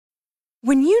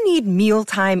When you need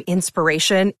mealtime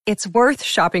inspiration, it's worth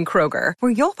shopping Kroger,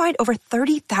 where you'll find over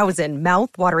 30,000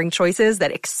 mouth-watering choices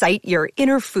that excite your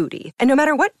inner foodie. And no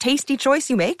matter what tasty choice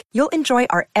you make, you'll enjoy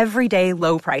our everyday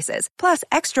low prices, plus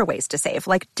extra ways to save,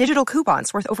 like digital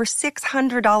coupons worth over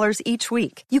 $600 each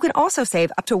week. You can also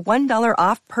save up to $1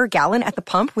 off per gallon at the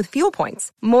pump with fuel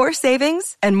points. More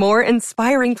savings and more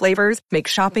inspiring flavors make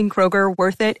shopping Kroger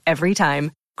worth it every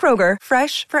time. Kroger,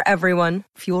 fresh for everyone.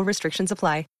 Fuel restrictions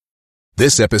apply.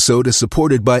 This episode is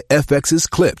supported by FX's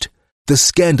Clipped, the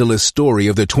scandalous story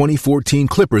of the 2014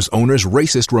 Clippers owner's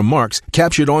racist remarks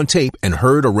captured on tape and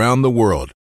heard around the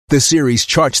world. The series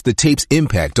charts the tape's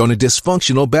impact on a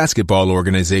dysfunctional basketball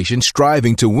organization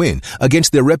striving to win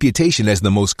against their reputation as the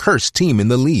most cursed team in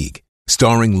the league.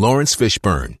 Starring Lawrence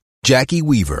Fishburne, Jackie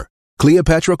Weaver,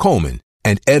 Cleopatra Coleman,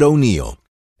 and Ed O'Neill.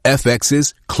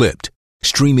 FX's Clipped,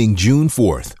 streaming June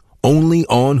 4th, only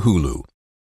on Hulu.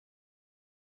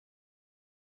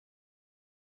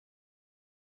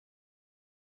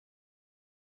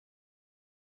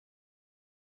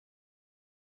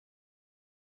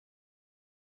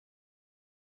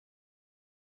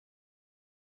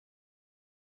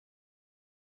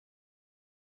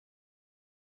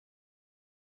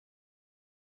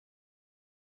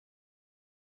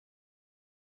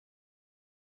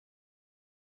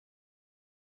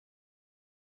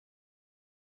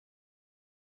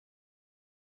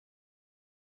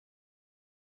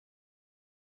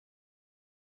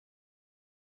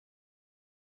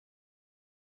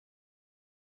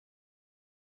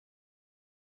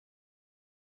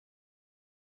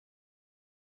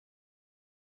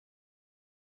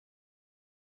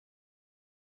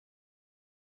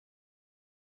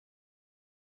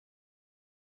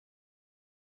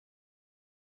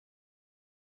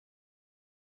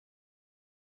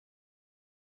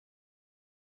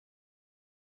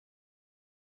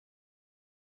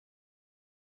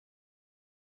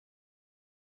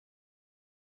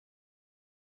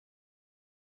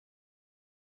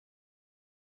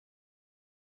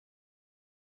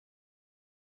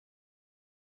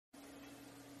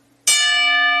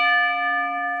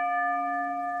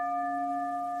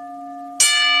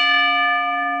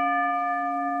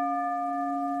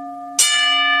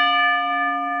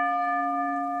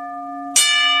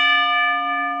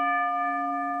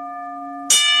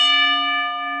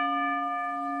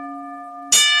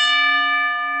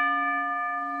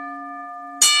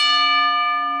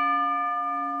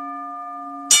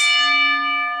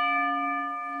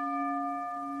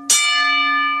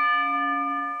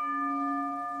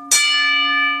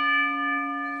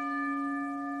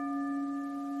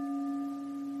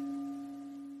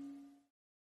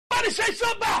 Say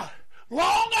something about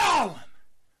Long Island.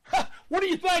 What do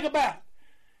you think about?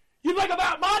 You think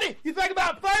about money? You think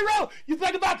about Pharaoh? You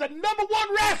think about the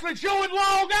 #1 wrestling show in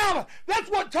Long Island? That's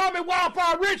what Tommy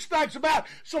Wildfire Rich thinks about.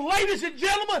 So, ladies and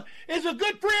gentlemen, as a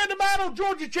good friend of mine on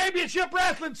Georgia Championship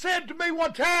Wrestling said to me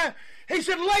one time, he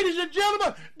said, ladies and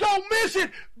gentlemen, don't miss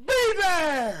it. Be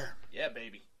there. Yeah,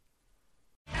 baby.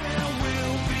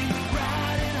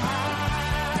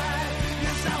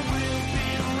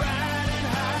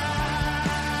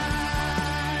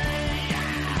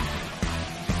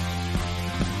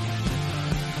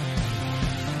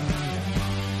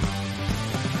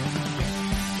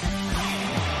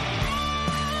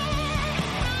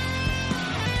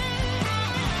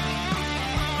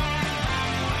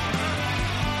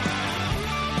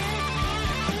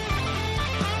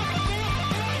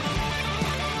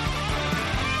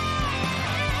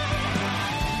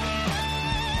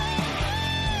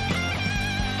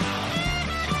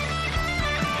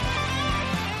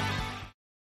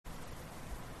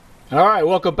 All right,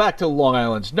 welcome back to Long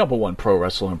Island's #1 pro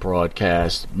wrestling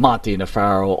broadcast. Monty and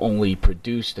Nefaro, only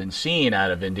produced and seen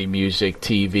out of Indie Music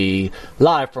TV,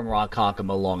 live from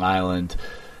Ronkonkoma, Long Island.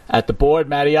 At the board,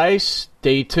 Matty Ice,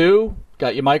 day 2.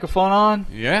 Got your microphone on?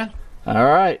 Yeah. All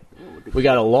right. We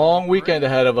got a long weekend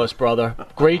ahead of us, brother.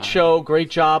 Great show, great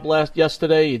job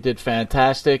yesterday. You did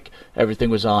fantastic. Everything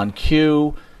was on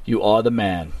cue. You are the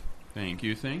man. Thank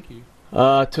you, thank you.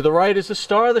 To the right is the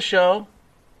star of the show.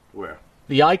 Where?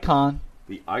 The icon.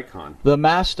 The icon. The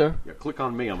master. Yeah, click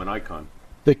on me. I'm an icon.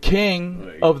 The king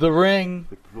of the ring.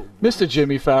 Mr.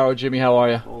 Jimmy Farrow. Jimmy, how are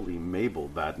you? Holy Mabel,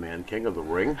 Batman, king of the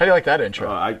ring. How do you like that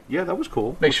intro? Yeah, that was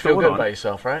cool. Makes you feel good about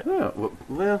yourself, right? Yeah,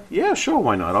 well, yeah, sure,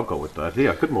 why not? I'll go with that.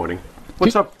 Yeah, good morning.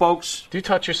 What's up, folks? Do you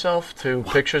touch yourself to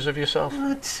pictures of yourself?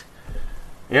 What?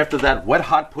 After that Wet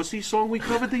Hot Pussy song we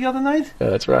covered the other night? Yeah,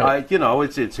 that's right.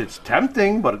 It's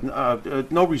tempting, but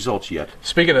no results yet.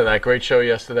 Speaking of that, great show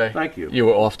yesterday. Thank you. You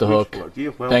were off the hook.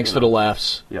 Well, Thanks for the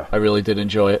laughs. Yeah. I really did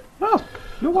enjoy it. Oh,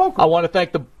 you're welcome. I want to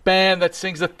thank the band that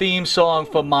sings the theme song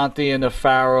for Monty and the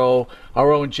Pharaoh.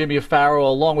 Our own Jimmy Farrow,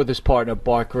 along with his partner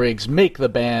Bart Griggs, make the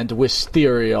band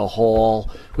Wisteria Hall.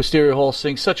 Wisteria Hall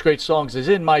sings such great songs as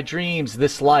In My Dreams,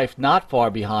 This Life, Not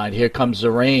Far Behind, Here Comes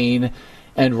the Rain,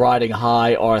 and Riding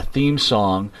High, our theme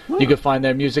song. You can find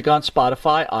their music on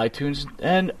Spotify, iTunes,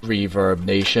 and Reverb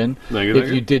Nation.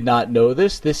 If you did not know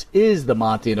this, this is the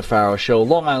Monty and the Pharaoh Show,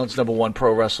 Long Island's #1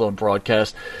 pro wrestling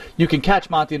broadcast. You can catch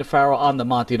Monty and the Pharaoh on the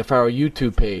Monty and the Pharaoh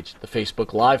YouTube page, the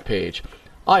Facebook Live page,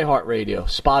 iHeartRadio,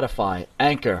 Spotify,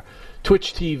 Anchor,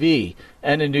 Twitch TV,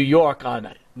 and in New York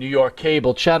on New York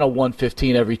Cable, Channel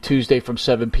 115 every Tuesday from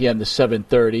 7 p.m. to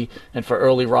 7:30. And for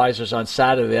early risers on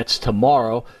Saturday, that's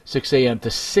tomorrow, 6 a.m. to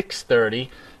 6:30.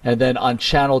 And then on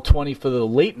Channel 20 for the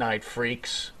late night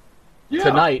freaks,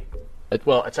 tonight,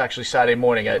 it's actually Saturday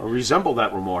morning at I resemble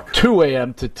that remark. 2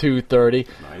 a.m. to 2:30,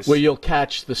 Nice. where you'll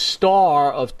catch the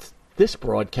star of this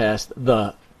broadcast,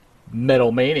 the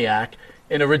Metal Maniac,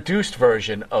 in a reduced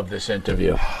version of this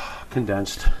interview.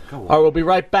 Condensed. Go on. All right, we'll be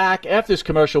right back after this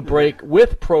commercial break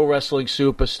with pro wrestling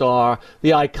superstar,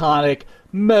 the iconic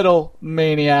Metal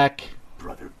Maniac.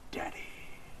 Brother Daddy.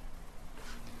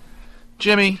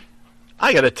 Jimmy,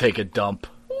 I gotta take a dump.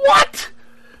 What?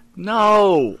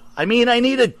 No, I mean I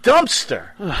need a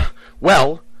dumpster.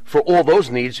 Well, for all those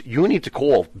needs, you need to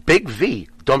call Big V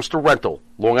Dumpster Rental,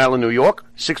 Long Island, New York,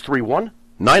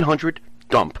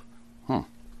 631-900-DUMP.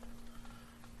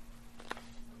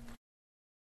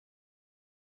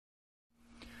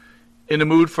 In the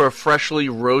mood for a freshly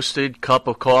roasted cup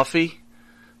of coffee?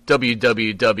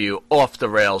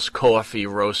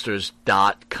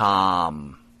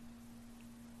 www.offtherailscoffeeroasters.com.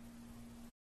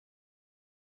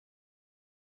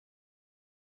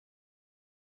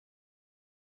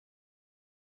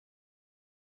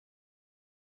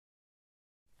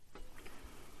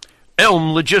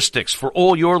 Elm Logistics, for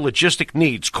all your logistic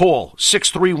needs, call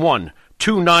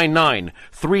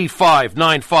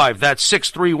 631-299-3595. That's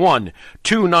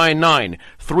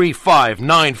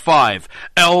 631-299-3595.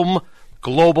 Elm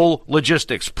Global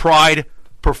Logistics, pride,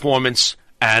 performance,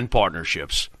 and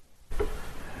partnerships.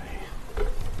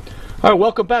 All right,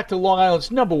 welcome back to Long Island's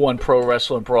 #1 pro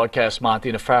wrestling broadcast, Monty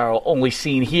and the Pharaoh, only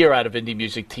seen here out of Indie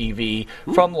Music TV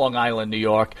from Long Island, New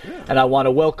York. And I want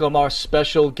to welcome our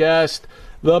special guest,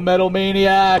 the Metal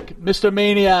Maniac, Mr.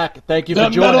 Maniac. Thank you for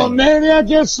joining. The Metal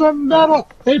Maniac is the metal.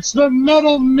 It's the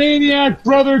Metal Maniac,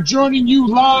 brother, joining you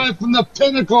live from the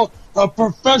pinnacle of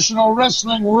professional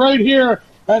wrestling right here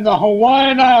in the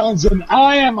Hawaiian Islands. And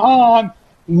I am on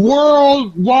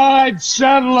worldwide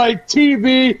satellite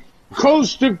TV,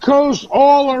 coast to coast,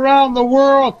 all around the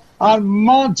world on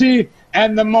Monty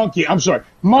and the Monkey. I'm sorry,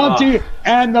 Monty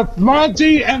and the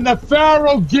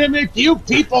Pharaoh gimmick. You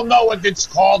people know what it's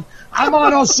called. I'm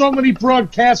on so many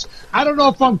broadcasts. I don't know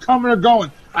if I'm coming or going.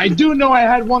 I do know I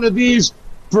had one of these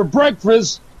for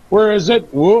breakfast. Where is it?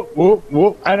 Whoop, whoop,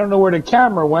 whoop. I don't know where the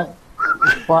camera went.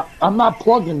 Well, I'm not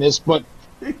plugging this, but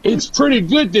it's pretty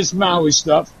good, this Maui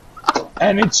stuff.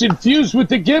 And it's infused with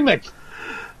the gimmick.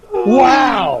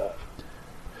 Wow.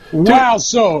 Wow,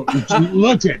 so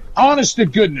look at, honest to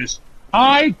goodness,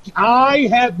 I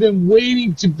have been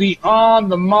waiting to be on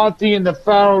the Monty and the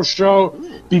Pharaoh show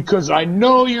because I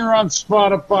know you're on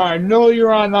Spotify, I know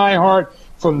you're on iHeart,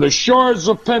 from the shores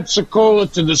of Pensacola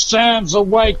to the sands of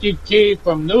Waikiki,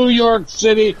 from New York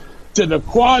City to the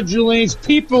Kwajaleins,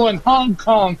 people in Hong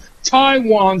Kong,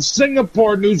 Taiwan,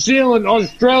 Singapore, New Zealand,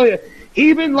 Australia,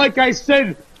 even, like I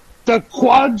said, the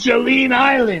Kwajalein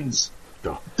Islands.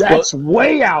 That's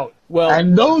way out. Well,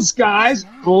 and those guys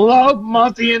love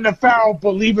Monty and the Pharaoh.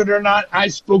 Believe it or not, I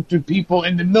spoke to people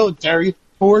in the military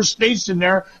who were stationed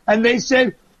there, and they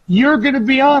said, you're going to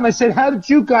be on. I said, how did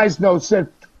you guys know? Said,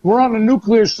 we're on a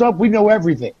nuclear sub. We know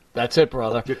everything. That's it,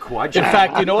 brother. In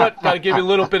fact, you know what? Got to give you a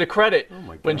little bit of credit.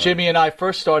 When Jimmy and I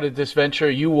first started this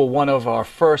venture, you were one of our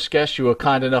first guests. You were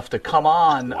kind enough to come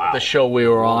on the show we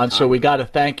were on, so we got to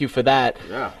thank you for that.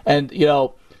 Yeah. And, you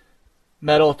know,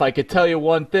 Metal, if I could tell you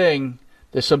one thing,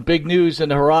 there's some big news in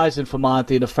the horizon for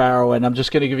Monty and the Pharaoh, and I'm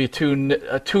just going to give you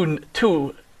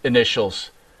two initials.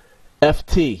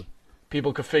 FT.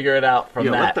 People could figure it out from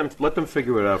that. Let them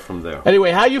figure it out from there.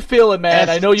 Anyway, how you feeling, man?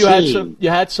 FT. I know you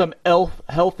had some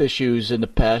health issues in the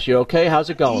past. You okay? How's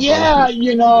it going? Yeah, brother?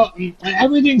 you know,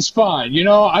 everything's fine. You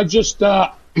know, I just,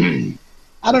 I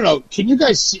don't know. Can you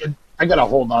guys see? I got to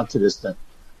hold on to this thing.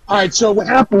 All right, so what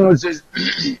happened was,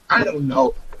 I don't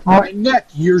know. my neck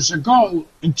years ago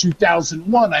in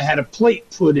 2001. I had a plate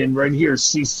put in right here,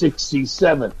 C6,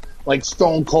 C7, like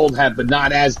Stone Cold had, but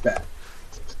not as bad.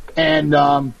 And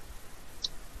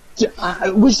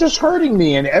it was just hurting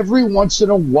me. And every once in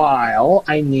a while,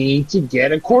 I need to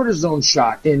get a cortisone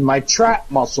shot in my trap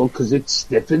muscle because it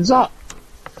stiffens up.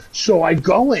 So I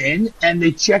go in and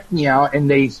they check me out, and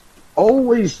they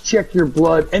always check your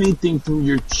blood, anything from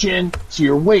your chin to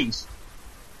your waist.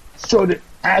 So that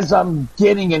as I'm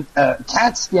getting a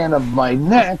CAT scan of my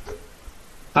neck,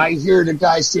 I hear the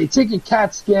guy say, take a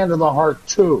CAT scan of the heart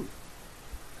too.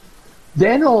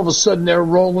 Then all of a sudden they're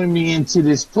rolling me into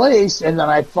this place, and then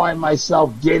I find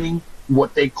myself getting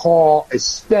what they call a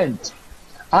stent.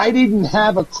 I didn't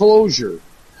have a closure.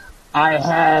 I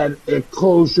had a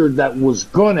closure that was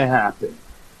going to happen.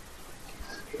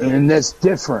 And that's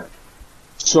different.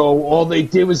 So all they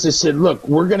did was they said, look,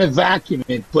 we're going to vacuum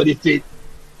it, but if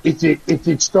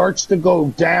it starts to go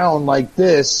down like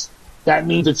this, that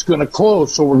means it's going to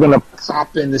close, so we're going to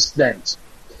pop in the stent.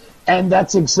 And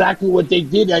that's exactly what they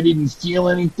did. I didn't feel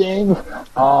anything.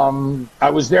 I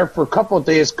was there for a couple of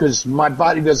days because my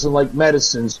body doesn't like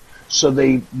medicines, so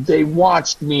they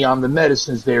watched me on the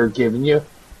medicines they were giving you.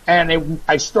 And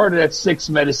I started at 6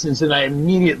 medicines, and I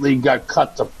immediately got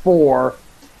cut to 4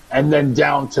 and then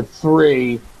down to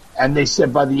 3. And they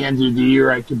said by the end of the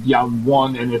year I could be on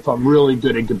 1, and if I'm really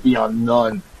good, I could be on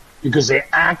none. Because they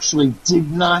actually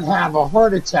did not have a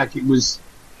heart attack. It was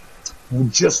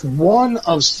just one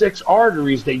of 6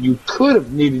 arteries that you could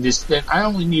have needed a stent. I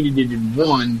only needed it in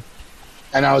 1,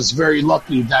 and I was very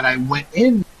lucky that I went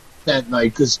in that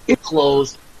night because it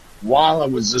closed while I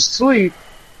was asleep.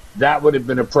 That would have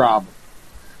been a problem.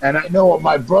 And I know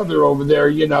my brother over there,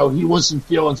 he wasn't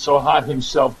feeling so hot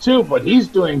himself too, but he's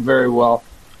doing very well.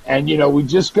 And, we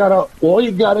just all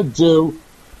you got to do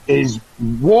is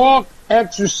walk,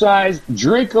 exercise,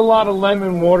 drink a lot of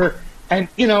lemon water, and,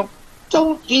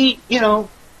 don't eat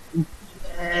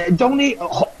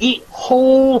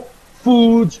whole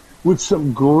foods with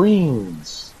some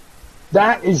greens.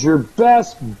 That is your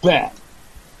best bet.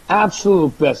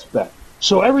 Absolute best bet.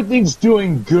 So everything's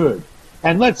doing good.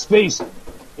 And let's face it,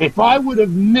 if I would have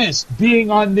missed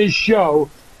being on this show,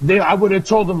 I would have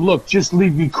told them, look, just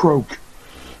leave me croak.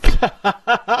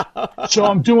 So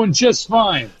I'm doing just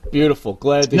fine. Beautiful.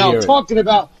 Glad to hear it.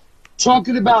 Now,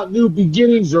 talking about new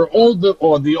beginnings or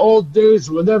the old days,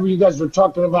 whatever you guys were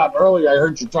talking about earlier, I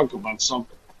heard you talking about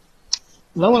something.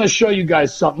 And I want to show you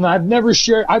guys something I've never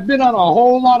shared. I've been on a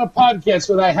whole lot of podcasts,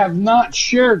 but I have not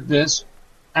shared this,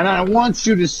 and I want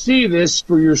you to see this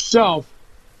for yourself.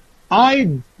 Let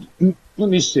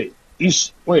me see.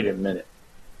 Wait a minute.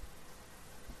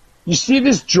 You see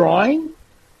this drawing?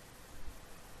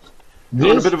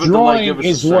 This a bit of a drawing delay. Give us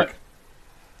is a sec.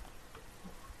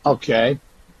 what. Okay.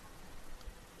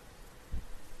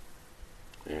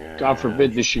 And, God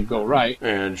forbid this should go right.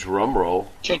 And drum roll.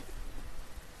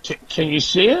 Can you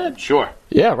see it? Sure.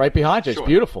 Yeah, right behind you. It's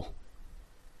beautiful.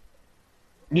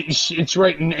 It's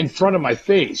right in front of my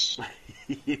face.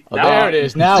 Oh, there it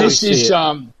is. Now this we see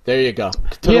it. There you go.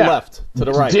 To the left. To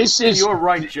the right. This is. You're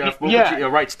right, Jeff. Yeah.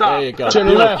 Right, stop. There you go. To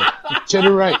the left. To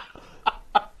the right.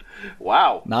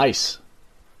 Wow. Nice.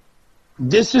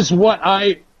 This is what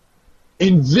I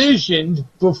envisioned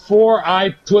before I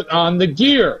put on the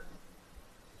gear.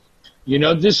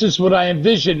 This is what I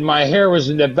envisioned. My hair was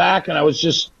in the back, and I was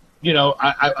just,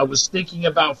 I was thinking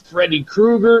about Freddy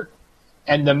Krueger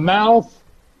and the mouth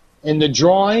in the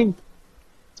drawing,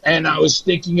 and I was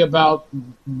thinking about,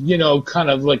 kind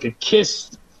of like a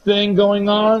kiss thing going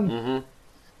on.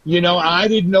 Mm-hmm. I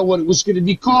didn't know what it was going to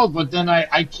be called, but then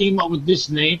I came up with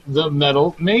this name, The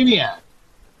Metal Maniac.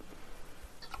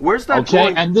 Where's that Okay,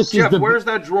 drawing? and this Jeff, is where's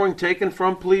that drawing taken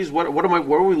from, please? What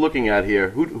are we looking at here?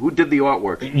 Who did the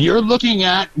artwork? You're looking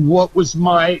at what was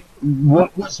my I'm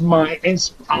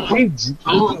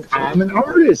an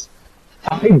artist.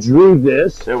 I drew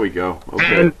this. There we go.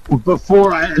 Okay.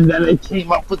 And then I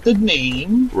came up with the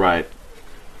name. Right.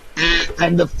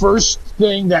 And the first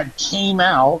thing that came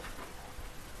out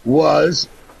was,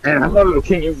 and I don't know,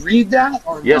 can you read that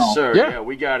or Yes, no? sir. Yeah,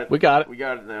 we got it. We got it. We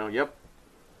got it now. Yep.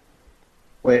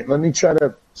 Wait, let me try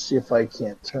to see if I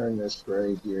can't turn this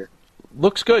right here.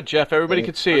 Looks good, Jeff. Everybody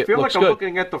can see it. I feel Looks like I'm good.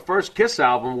 looking at the first Kiss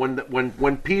album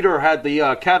when Peter had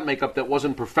the cat makeup that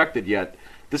wasn't perfected yet.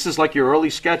 This is like your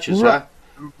early sketches, Right.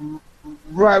 huh?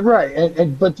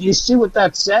 Right. But do you see what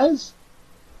that says?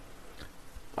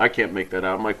 I can't make that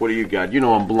out. Mike, what do you got?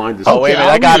 I'm blind as Oh, wait a minute.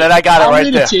 I got it I'll right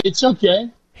read there. it to you. It's okay.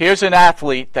 Here's an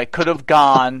athlete that could have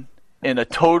gone in a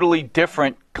totally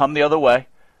different, come the other way.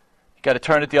 You got to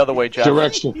turn it the other way, Jeff.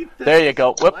 Direction. There you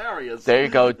go. Whoop. Hilarious. There you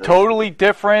go. Totally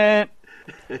different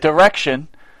direction.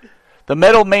 The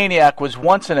Metal Maniac was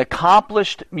once an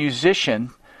accomplished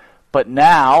musician, but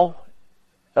now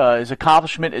his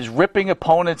accomplishment is ripping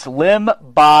opponents limb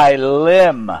by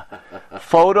limb.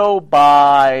 Photo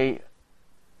by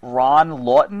Ron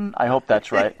Lawton. I hope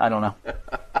that's right. I don't know.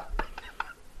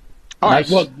 All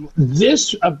Nice. right. Well,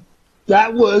 this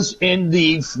that was in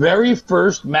the very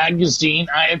first magazine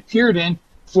I appeared in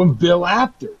from Bill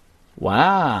Apter.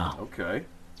 Wow. Okay.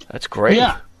 That's great.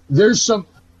 Yeah, there's some.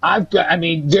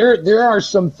 There are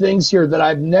some things here that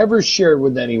I've never shared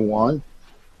with anyone.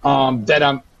 That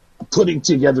I'm putting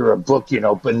together a book,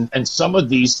 and some of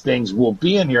these things will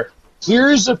be in here.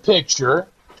 Here's a picture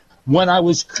when I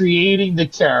was creating the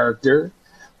character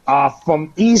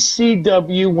from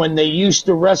ECW when they used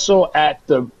to wrestle at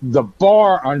the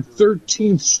bar on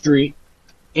 13th Street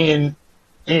in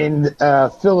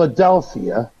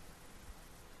Philadelphia.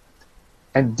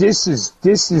 And this is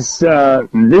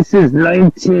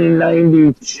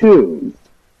 1992.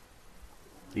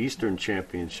 Eastern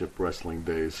Championship Wrestling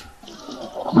days.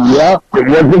 Yep, it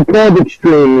wasn't called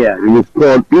Extreme yet. It was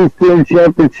called Eastern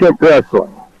Championship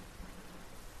Wrestling.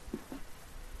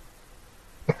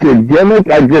 The gimmick,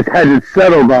 I just hadn't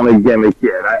settled on a gimmick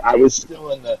yet. I was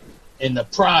still in the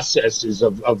processes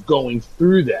of going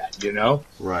through that,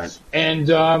 Right. And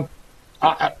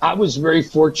I was very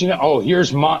fortunate. Oh,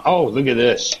 look at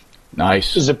this.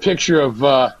 Nice. There's a picture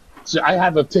of. So I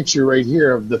have a picture right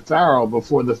here of the Pharaoh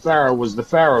before the Pharaoh was the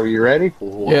Pharaoh. You ready?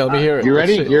 Yeah, let me hear it. You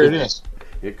ready? Let's see. Here it is.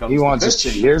 Here comes He wants to the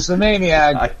see. Here's the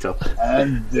Maniac. I don't.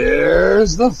 And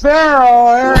there's the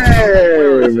Pharaoh.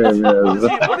 Hey,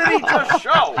 What did he just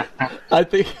show? I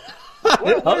think.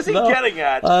 What is he getting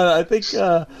at? I think.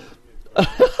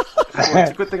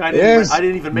 It's a good thing I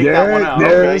didn't even make that one out.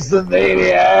 There's the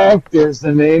Maniac, there's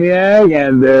the Maniac,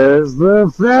 and there's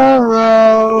the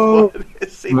Pharaoh. What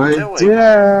is he Right doing?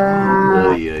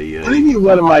 there. Yeah.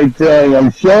 What am I doing?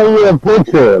 I'm showing you a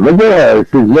picture. Look at her.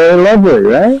 She's very lovely,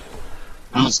 right?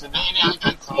 That's the Maniac.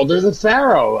 I called her the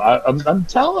Pharaoh. I'm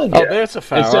telling you. Oh, there's a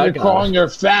Pharaoh. I Instead of got calling her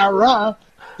Pharaoh,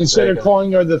 instead There of you go.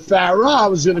 calling her the Pharaoh, I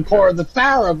was going to call her the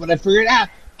Pharaoh, but I figured out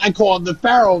I called the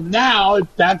Pharaoh. Now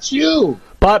that's you.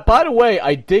 But by the way,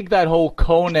 I dig that whole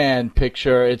Conan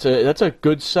picture. That's a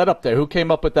good setup there. Who came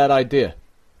up with that idea?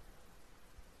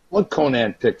 What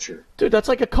Conan picture? Dude, that's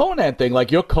like a Conan thing.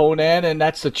 Like you're Conan, and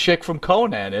that's the chick from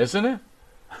Conan, isn't it?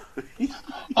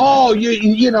 Oh,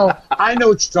 you know, I know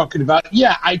what you're talking about.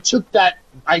 Yeah, I took that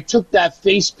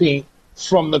face paint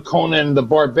from the Conan the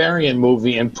Barbarian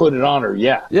movie and put it on her.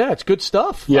 Yeah. Yeah, it's good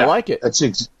stuff. Yeah, I like it. That's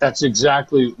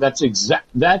exactly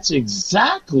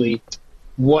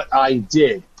what I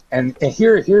did. And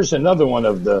here's another one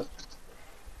of the.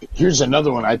 Here's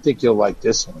another one. I think you'll like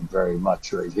this one very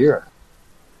much right here.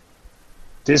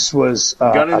 This was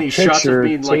Got a any shots of picture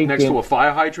being like next to taken- a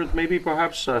fire hydrant, maybe,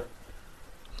 perhaps? No.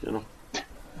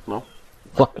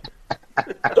 What?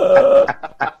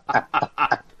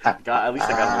 At least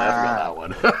I got a laugh at that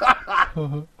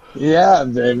one. Yeah,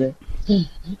 baby.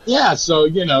 Yeah, so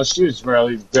she was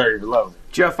very, very lovely.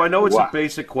 Jeff, I know it's Wow. a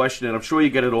basic question, and I'm sure you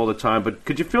get it all the time, but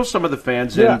could you fill some of the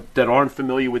fans Yeah. in that aren't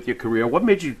familiar with your career? What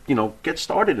made you, get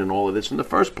started in all of this in the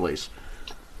first place?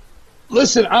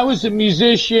 Listen, I was a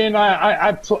musician.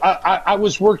 I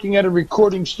was working at a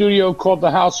recording studio called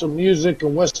the House of Music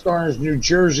in West Orange, New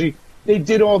Jersey. They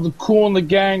did all the Kool and the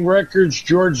Gang records,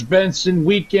 George Benson,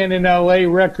 Weekend in L.A.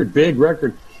 record, big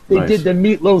record. They Nice. did the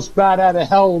Meatloaf's Bat Out of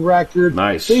Hell record.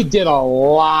 Nice. They did a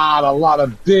lot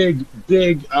of big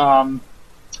names.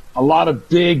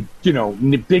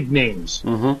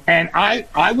 Mm-hmm. And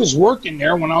I was working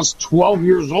there when I was 12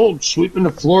 years old, sweeping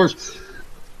the floors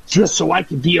just so I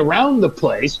could be around the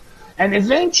place. And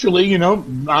eventually,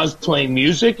 I was playing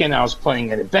music and I was playing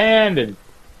in a band, and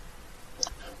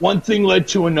one thing led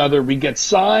to another. We get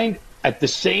signed at the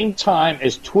same time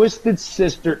as Twisted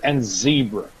Sister and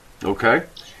Zebra. Okay.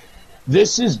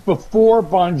 This is before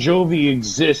Bon Jovi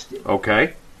existed.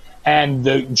 Okay. And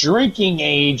the drinking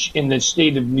age in the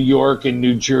state of New York and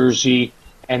New Jersey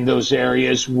and those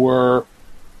areas were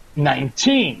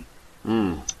 19.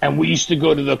 And we used to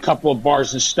go to the couple of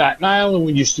bars in Staten Island.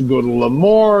 We used to go to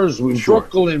Lemore's, Sure.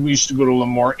 Brooklyn. We used to go to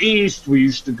Lemoore East. We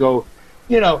used to go,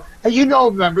 remember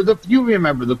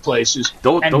the places.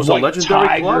 Those And are White legendary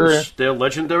Tiger. clubs. They're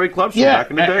legendary clubs from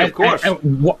back in the day, of course.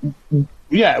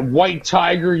 White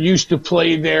Tiger used to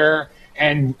play there,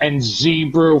 and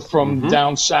Zebra from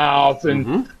down south,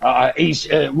 and Ace,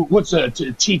 what's a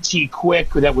TT Quick?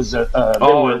 That was a I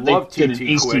love TT Quick.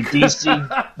 AC/DC.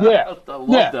 Yeah, I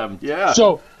love them. Yeah.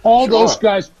 So all Sure. those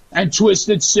guys, and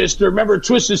Twisted Sister. Remember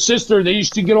Twisted Sister? They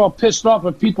used to get all pissed off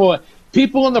at people.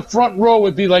 People in the front row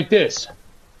would be like this.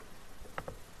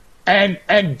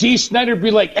 And Dee Snider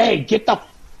be like, hey, get the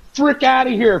frick out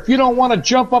of here. If you don't want to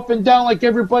jump up and down like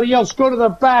everybody else, go to the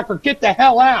back or get the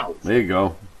hell out. There you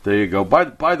go. There you go.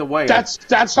 By the way,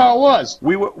 that's how it was.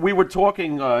 We were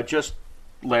talking just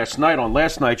last night on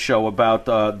last night's show about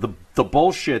the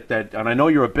bullshit that, and I know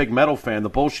you're a big metal fan, the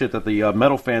bullshit that the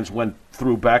metal fans went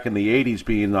through back in the 80s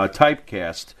being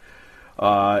typecast.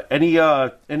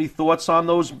 Any thoughts on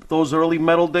those early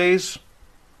metal days?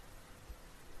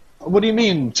 What do you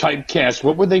mean typecast?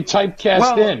 What were they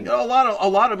typecast in? A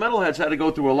lot of metalheads had to go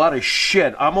through a lot of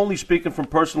shit. I'm only speaking from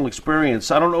personal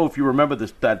experience. I don't know if you remember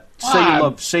that Say You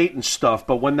Love Satan stuff,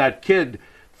 but when that kid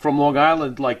from Long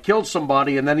Island killed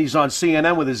somebody and then he's on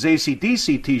CNN with his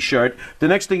AC/DC T-shirt, the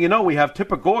next thing you know, we have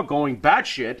Tipper Gore going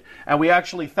batshit, and we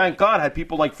actually, thank God, had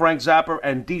people like Frank Zappa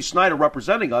and Dee Snider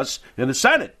representing us in the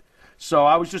Senate. So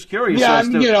I was just curious.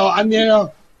 Yeah,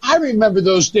 I remember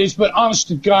those days, but honest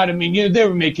to God, they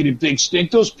were making a big stink.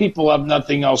 Those people have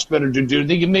nothing else better to do.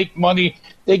 They can make money.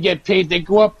 They get paid. They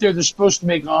go up there. They're supposed to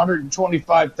make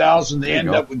 $125,000. They end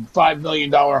up with $5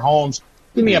 million homes.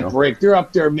 Give me a break. They're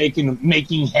up there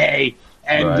making hay.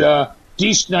 And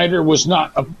Dee Snider was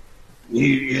not,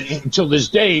 until this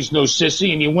day, he's no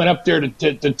sissy. And he went up there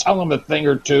to tell them a thing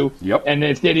or two. Yep. And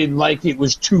if they didn't like it, it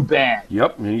was too bad.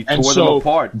 Yep. And he tore them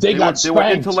apart. They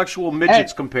were intellectual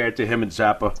midgets compared to him and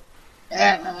Zappa.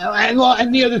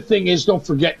 And the other thing is, don't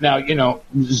forget now,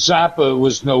 Zappa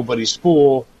was nobody's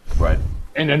fool. Right.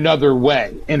 In another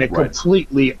way. In a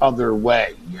completely other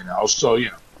way, So,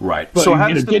 Right. But, so how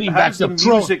does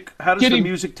the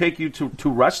music take you to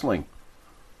wrestling?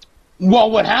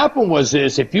 Well, what happened was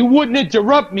if you wouldn't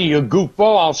interrupt me, you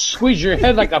goofball, I'll squeeze your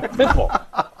head like a pimple.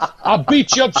 I'll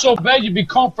beat you up so bad you'd be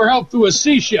calling for help through a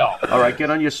seashell. All right, get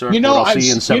on your surfboard. I'll see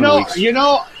you in 7 weeks.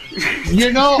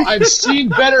 I've seen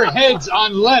better heads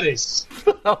on lettuce.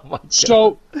 Oh my God.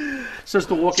 So, says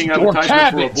the walking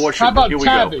advertisement for abortion. How about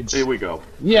cabbage? Here we go.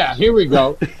 Yeah, here we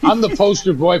go. I'm the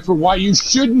poster boy for why you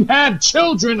shouldn't have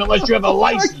children unless you have a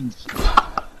license.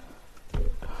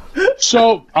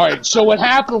 So, all right. So what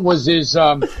happened was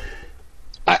I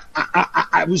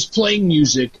was playing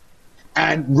music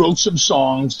and wrote some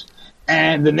songs,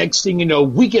 and the next thing you know,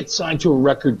 we get signed to a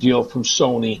record deal from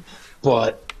Sony,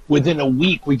 but within a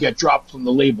week we get dropped from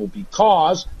the label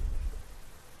because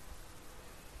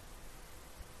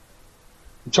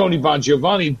Tony Bon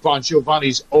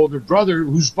Giovanni's older brother,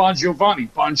 who's Bon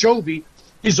Jovi,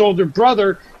 his older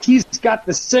brother, he's got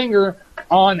the singer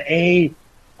on a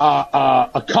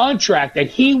contract that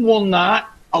he will not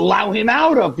allow him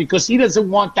out of because he doesn't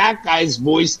want that guy's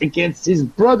voice against his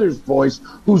brother's voice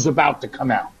who's about to come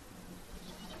out.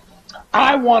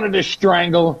 I wanted to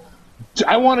strangle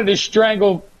Tommy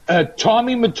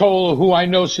Mottola, who I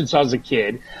know since I was a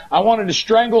kid. I wanted to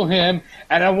strangle him,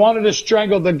 and I wanted to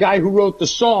strangle the guy who wrote the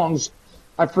songs.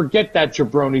 I forget that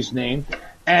jabroni's name.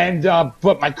 And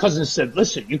but my cousin said,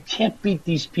 listen, you can't beat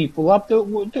these people up.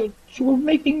 We're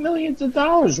making millions of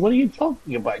dollars. What are you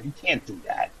talking about? You can't do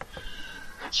that.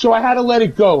 So I had to let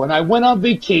it go. And I went on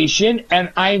vacation,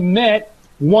 and I met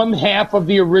one half of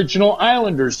the original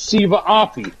Islanders, Siva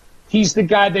Afi. He's the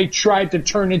guy they tried to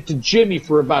turn into Jimmy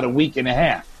for about a week and a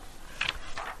half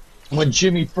when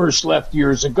Jimmy first left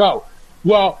years ago.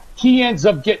 Well, he ends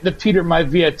up getting the Peter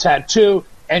Maivia tattoo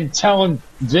and telling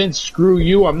Vince, screw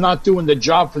you, I'm not doing the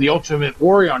job for the Ultimate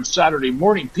Warrior on Saturday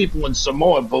morning. People in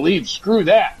Samoa believe, screw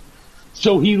that.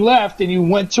 So he left and he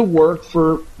went to work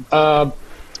for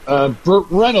Burt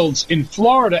Reynolds in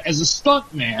Florida as a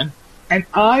stuntman, and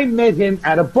I met him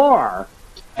at a bar.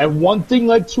 And one thing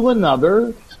led to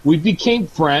another. We became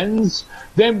friends.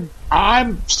 Then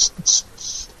I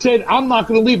said, I'm not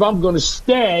going to leave. I'm going to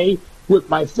stay with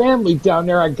my family down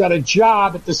there. I got a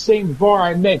job at the same bar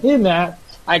I met him at.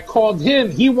 I called him.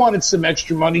 He wanted some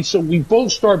extra money, so we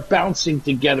both start bouncing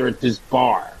together at this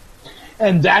bar.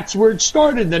 And that's where it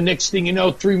started. The next thing you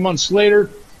know, 3 months later,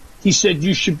 he said,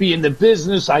 you should be in the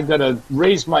business. I got to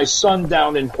raise my son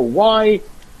down in Hawaii.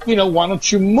 Why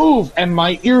don't you move? And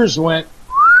my ears went,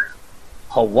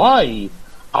 Hawaii?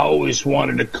 I always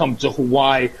wanted to come to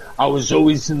Hawaii. I was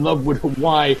always in love with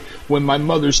Hawaii. When my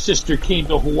mother's sister came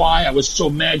to Hawaii, I was so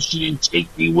mad she didn't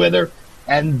take me with her.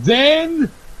 And then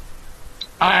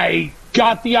I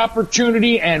got the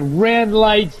opportunity and ran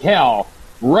like hell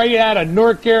right out of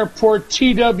Newark Airport,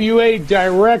 TWA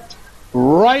direct,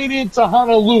 right into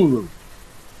Honolulu.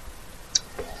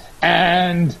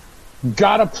 And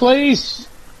got a place,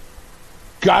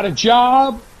 got a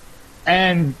job,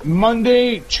 and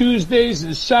Monday, Tuesdays,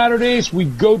 and Saturdays, we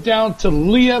go down to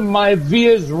Leah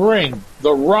Maivia's ring,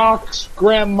 The Rock's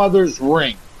grandmother's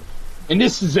ring. And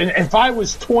this is, if I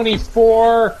was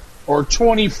 24 or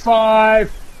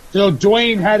 25, So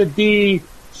Dwayne had to be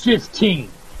 15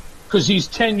 because he's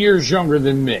 10 years younger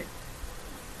than me.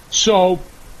 So,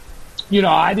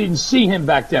 I didn't see him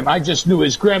back then. I just knew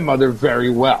his grandmother very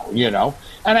well,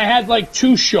 And I had like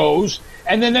 2 shows,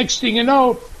 and the next thing you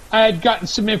know, I had gotten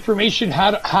some information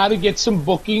how to get some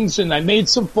bookings, and I made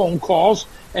some phone calls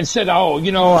and said,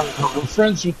 I'm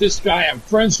friends with this guy, I'm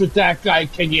friends with that guy,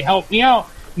 can you help me out?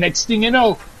 Next thing you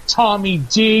know, Tommy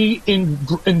D in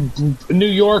New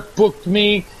York booked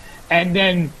me, and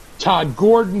then Todd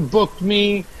Gordon booked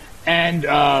me, and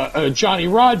Johnny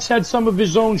Rods had some of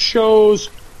his own shows,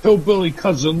 Hillbilly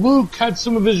Cousin Luke had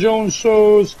some of his own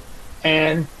shows,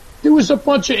 and there was a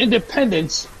bunch of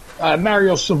independents.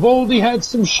 Mario Savoldi had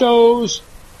some shows.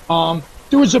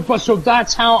 There was a bunch, so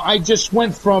that's how I just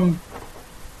went from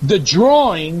the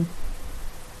drawing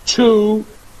to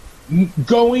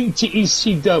going to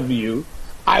ECW.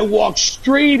 I walked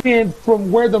straight in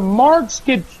from where the marks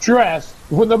get dressed,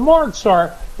 where the marks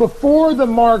are, before the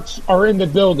marks are in the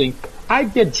building. I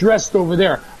get dressed over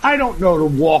there. I don't know to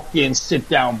walk in, sit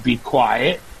down, be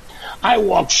quiet. I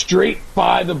walk straight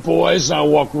by the boys. I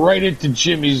walk right into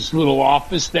Jimmy's little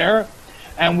office there,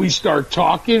 and we start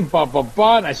talking, blah, blah,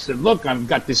 blah. And I said, look, I've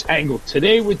got this angle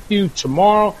today with you,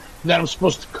 tomorrow, and then I'm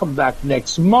supposed to come back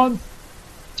next month.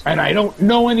 And I don't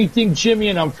know anything, Jimmy,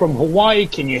 and I'm from Hawaii.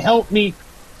 Can you help me?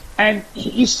 And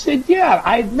he said, yeah,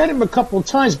 I had met him a couple of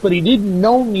times, but he didn't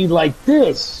know me like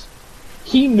this.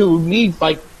 He knew me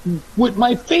like with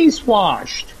my face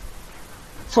washed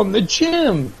from the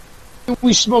gym.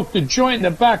 We smoked a joint in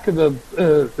the back of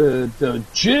the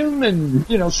gym,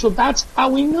 and so that's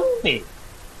how he knew me.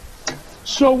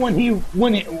 So when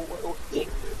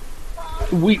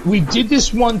we did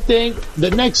this one thing,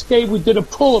 the next day we did a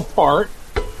pull apart.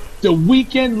 The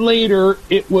weekend later,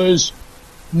 it was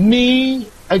me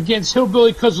against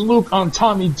Hillbilly Cousin Luke on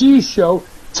Tommy D's show.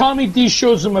 Tommy D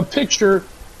shows him a picture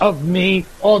of me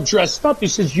all dressed up. He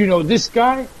says, this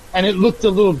guy? And it looked a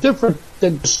little different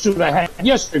than the suit I had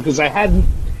yesterday because I hadn't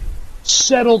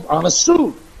settled on a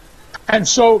suit. And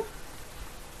so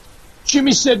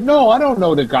Jimmy said, no, I don't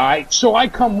know the guy. So I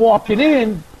come walking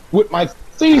in with my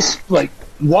face like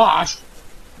washed,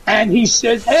 and he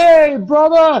says, hey,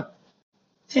 brother.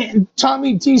 And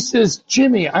Tommy D says,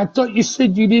 Jimmy, I thought you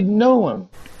said you didn't know him.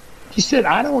 He said,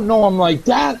 I don't know him like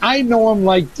that. I know him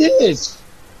like this.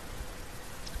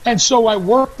 And so I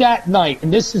worked that night,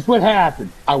 and this is what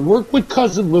happened. I worked with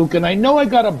Cousin Luke, and I know I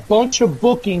got a bunch of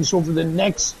bookings over the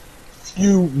next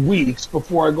few weeks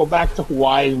before I go back to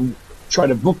Hawaii and try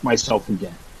to book myself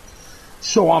again.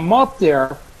 So I'm up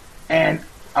there, and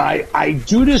I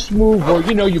do this move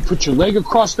where, you put your leg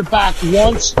across the back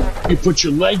once, you put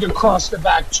your leg across the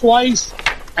back twice,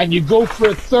 and you go for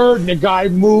a third, and the guy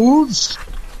moves.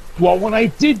 Well, when I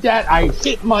did that, I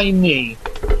hit my knee,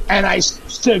 and I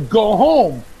said, go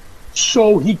home.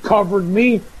 So he covered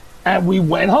me, and we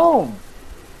went home.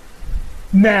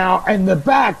 Now, in the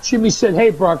back, Jimmy said, hey,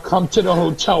 bro, come to the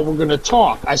hotel. We're going to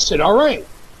talk. I said, all right.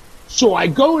 So I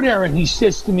go there, and he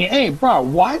says to me, hey, bro,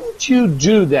 why did you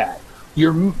do that?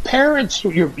 Your parents,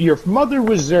 your mother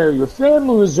was there. Your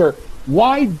family was there.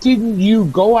 Why didn't you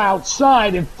go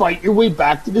outside and fight your way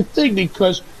back to the thing?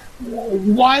 Because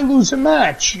why lose a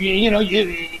match?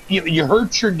 You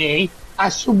hurt your knee. I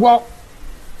said, well,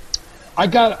 I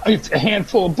got a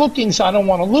handful of bookings. I don't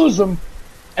want to lose them,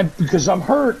 and because I'm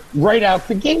hurt right out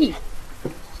the gate.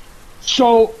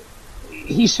 So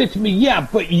he said to me, yeah,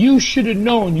 but you should have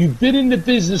known. You've been in the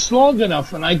business long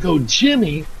enough. And I go,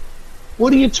 Jimmy,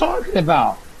 what are you talking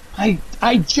about?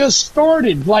 I just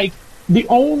started. Like, the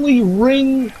only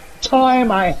ring time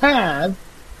I have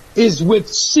is with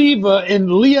Siva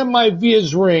in Leah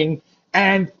Maivia's ring,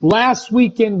 and last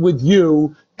weekend with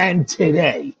you, and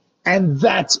today. And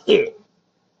that's it.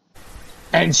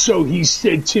 And so he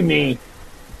said to me,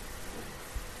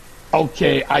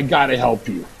 okay, I got to help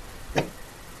you.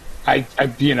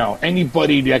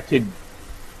 Anybody that could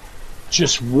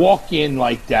just walk in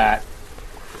like that,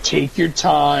 take your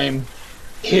time,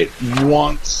 hit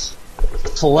once,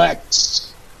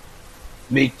 flex,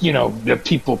 make, the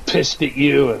people pissed at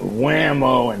you, and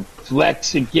whammo, and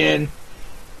flex again.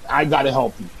 I got to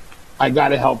help you. I got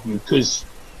to help you because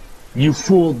you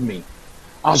fooled me.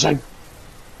 I was like,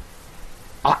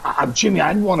 Jimmy,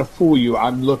 I didn't want to fool you.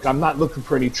 I'm not looking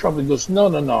for any trouble. He goes,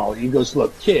 no. He goes,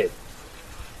 look, kid,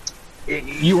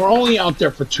 you were only out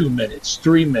there for 2 minutes,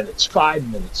 3 minutes,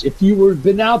 5 minutes. If you were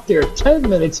been out there 10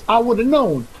 minutes, I would have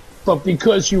known. But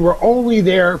because you were only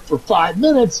there for 5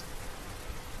 minutes,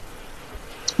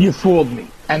 you fooled me.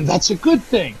 And that's a good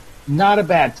thing, not a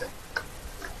bad thing.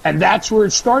 And that's where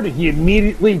it started. He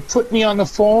immediately put me on the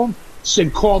phone,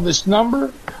 said, call this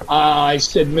number. I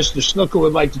said, Mr. Snuka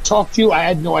would like to talk to you. I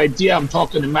had no idea. I'm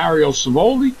talking to Mario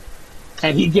Savoldi.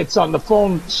 And he gets on the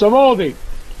phone. Savoldi,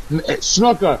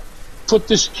 Snuka, put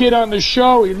this kid on the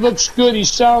show. He looks good. He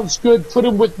sounds good. Put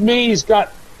him with me. He's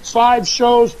got 5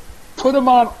 shows. Put him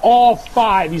on all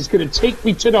 5. He's going to take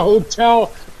me to the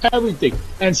hotel, everything.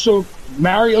 And so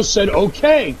Mario said,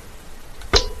 okay.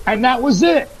 And that was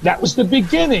it. That was the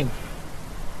beginning.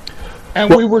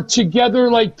 And we were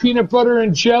together like peanut butter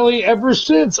and jelly ever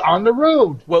since on the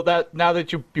road. Well, now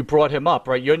that you brought him up,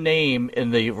 right? Your name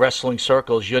in the wrestling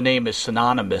circles, your name is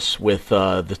synonymous with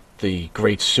the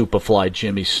great Superfly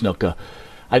Jimmy Snuka.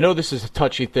 I know this is a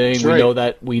touchy thing. That's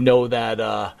right. We know right.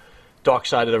 that Dark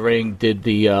Side of the Ring did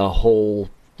the whole,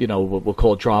 what we'll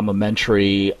call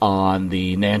drama-mentary on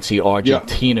the Nancy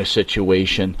Argentina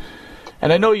situation.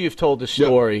 And I know you've told the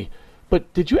story. But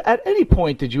at any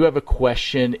point, did you ever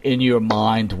question in your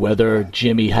mind whether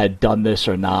Jimmy had done this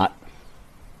or not?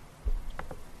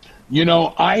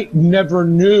 I never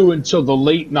knew until the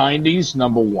late 90s,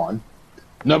 number one.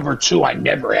 Number two, I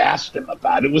never asked him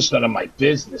about it. It was none of my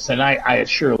business. And I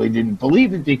surely didn't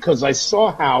believe it because I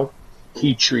saw how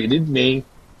he treated me.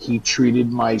 He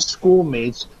treated my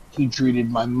schoolmates. He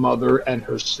treated my mother and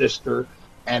her sister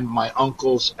and my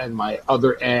uncles and my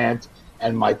other aunt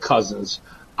and my cousins.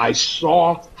 I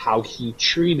saw how he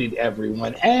treated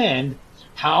everyone and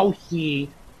how he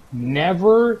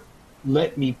never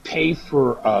let me pay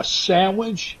for a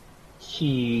sandwich.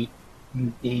 He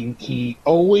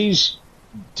always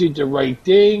did the right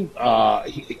thing.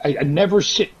 I never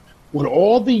sit with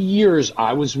all the years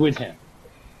I was with him.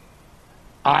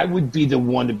 I would be the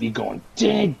one to be going,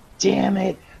 damn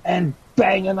it, and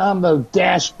banging on the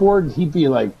dashboard. He'd be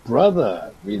like,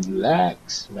 brother,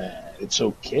 relax, man. It's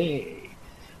okay.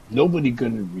 Nobody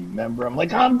gonna remember. I'm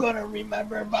like, I'm gonna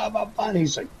remember, blah, blah, blah. And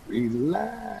he's like,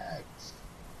 relax.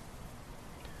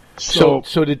 So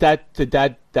did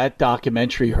that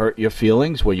documentary hurt your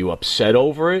feelings? Were you upset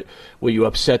over it? Were you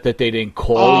upset that they didn't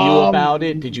call you about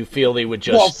it? Did you feel they would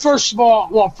just... Well,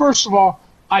 first of all,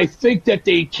 I think that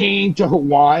they came to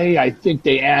Hawaii. I think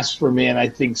they asked for me, and I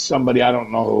think somebody, I don't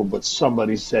know who, but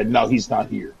somebody said, no, he's not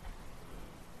here.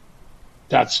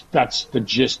 That's the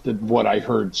gist of what I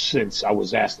heard since I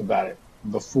was asked about it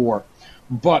before.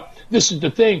 But this is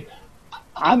the thing.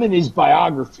 I'm in his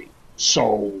biography,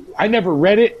 so I never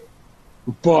read it,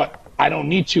 but I don't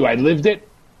need to. I lived it.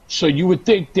 So you would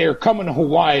think they're coming to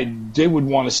Hawaii, they would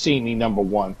want to see me, number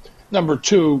one. Number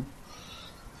two,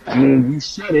 you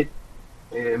said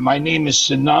it. My name is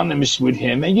synonymous with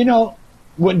him. And,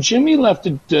 when Jimmy left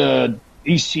at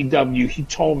ECW, he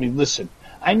told me, listen,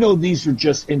 I know these are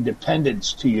just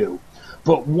independents to you,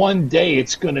 but one day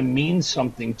it's going to mean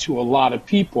something to a lot of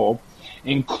people,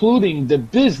 including the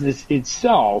business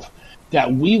itself,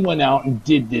 that we went out and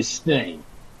did this thing.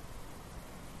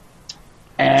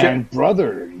 And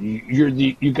brother,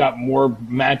 you got more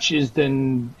matches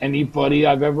than anybody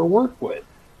I've ever worked with,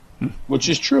 which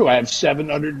is true. I have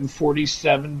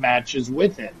 747 matches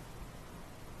with him.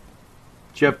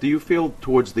 Jeff, do you feel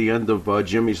towards the end of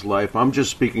Jimmy's life, I'm just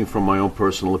speaking from my own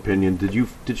personal opinion, did you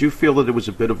feel that it was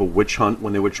a bit of a witch hunt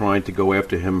when they were trying to go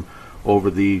after him over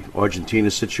the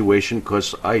Argentina situation?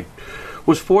 Because I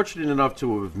was fortunate enough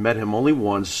to have met him only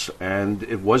once, and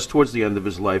it was towards the end of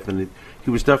his life, and he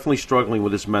was definitely struggling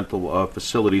with his mental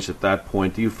facilities at that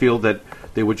point. Do you feel that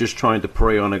they were just trying to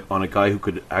prey on a guy who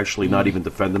could actually not even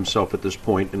defend himself at this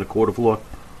point in a court of law?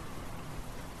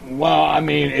 Well, I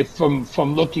mean, from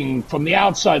the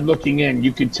outside looking in,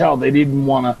 you could tell they didn't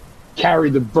want to carry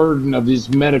the burden of his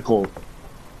medical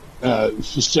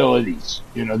facilities.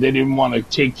 They didn't want to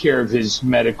take care of his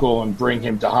medical and bring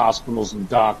him to hospitals and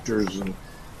doctors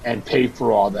and pay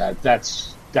for all that.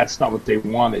 That's not what they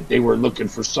wanted. They were looking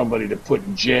for somebody to put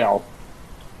in jail.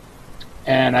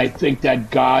 And I think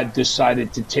that God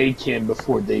decided to take him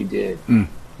before they did.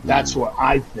 That's what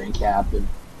I think happened.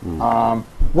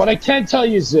 What I can tell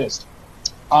you is this.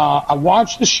 I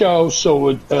watched the show,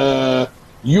 so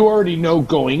you already know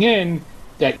going in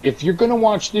that if you're going to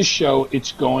watch this show,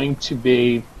 it's going to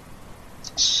be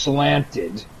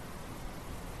slanted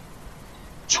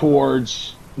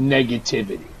towards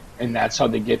negativity, and that's how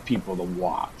they get people to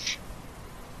watch.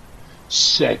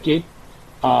 Second,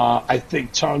 I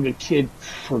think Tonga Kid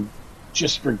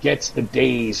just forgets the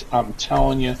days. I'm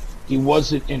telling you, he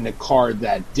wasn't in the car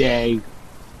that day.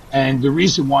 And the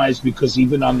reason why is because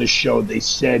even on the show they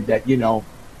said that,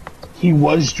 he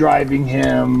was driving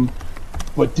him,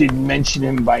 but didn't mention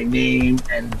him by name.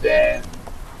 And then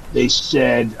they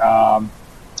said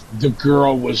the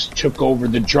girl took over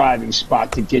the driving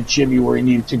spot to get Jimmy where he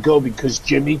needed to go because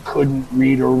Jimmy couldn't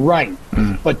read or write.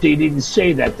 But they didn't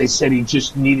say that. They said he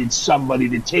just needed somebody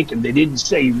to take him. They didn't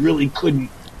say he really couldn't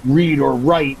read or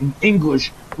write, and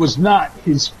English was not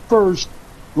his first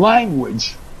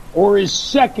language, or his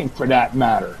second for that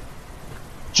matter.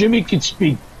 Jimmy could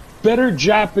speak better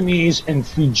Japanese and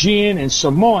Fijian and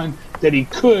Samoan than he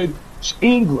could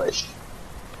English.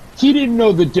 He didn't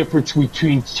know the difference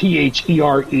between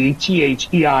T-H-E-R-E,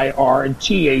 T-H-E-I-R, and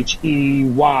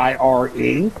T-H-E-Y-R-E.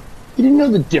 He didn't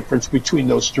know the difference between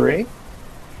those three.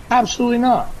 Absolutely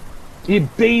not. He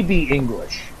had baby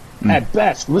English at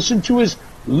best. Listen to his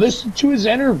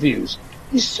interviews.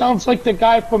 He sounds like the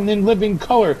guy from In Living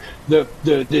Color, the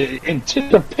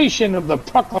anticipation of the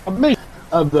proclamation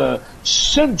of the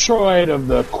centroid of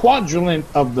the quadrant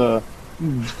of the,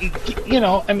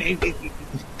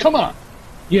 come on.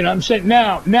 You know what I'm saying?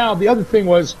 Now the other thing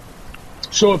was,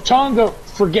 so if Tonga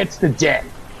forgets the day,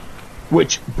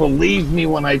 which believe me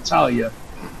when I tell you,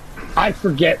 I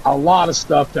forget a lot of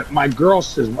stuff that my girl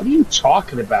says, what are you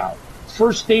talking about?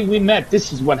 First day we met,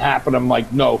 this is what happened. I'm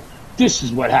like, no, this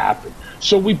is what happened.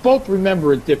 So we both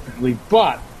remember it differently,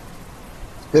 but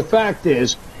the fact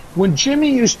is, when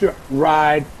Jimmy used to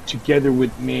ride together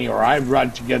with me, or I'd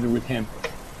ride together with him,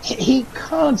 he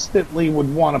constantly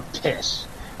would want to piss.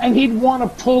 And he'd want to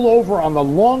pull over on the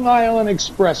Long Island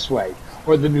Expressway,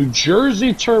 or the New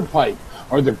Jersey Turnpike,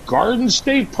 or the Garden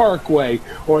State Parkway,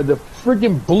 or the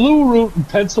friggin' Blue Route in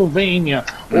Pennsylvania,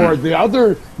 or the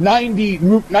other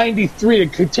Route 93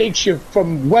 that takes you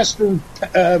from western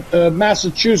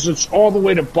Massachusetts all the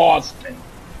way to Boston.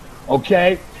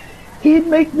 Okay? He'd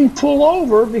make me pull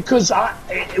over because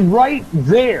right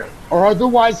there, or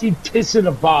otherwise he'd piss in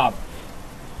a bob.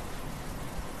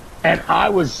 And I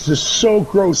was just so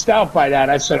grossed out by that.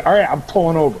 I said, all right, I'm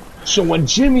pulling over. So when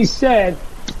Jimmy said,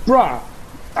 bruh,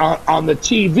 on the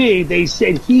TV, they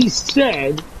said he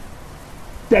said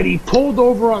that he pulled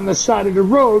over on the side of the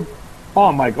road. Oh,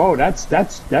 I'm like, oh, that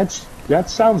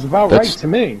sounds about right to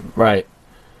me. Right.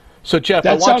 So, Jeff,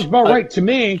 that sounds about right to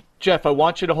me. Jeff, I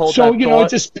want you to hold that thought. thought. So, it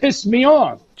just pissed me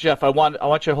off. Jeff, I want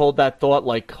you to hold that thought,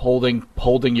 like holding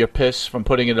your piss from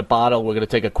putting it in a bottle. We're going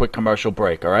to take a quick commercial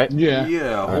break, all right? Yeah.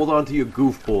 Yeah, hold on to your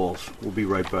goofballs. We'll be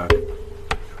right back.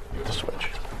 The switch.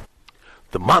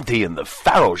 The Monty and the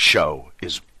Pharaoh Show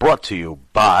is brought to you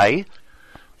by...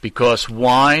 Because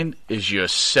wine is your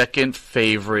second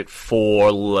favorite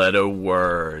four-letter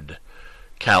word.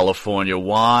 California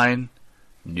wine,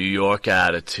 New York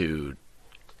attitude.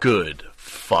 Good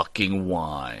fucking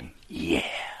wine. Yeah.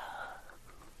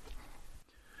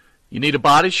 You need a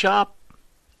body shop?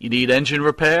 You need engine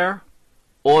repair?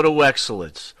 Auto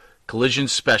Excellence. Collision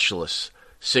Specialists.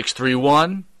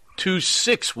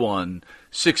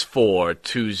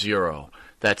 631-261-6420.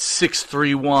 That's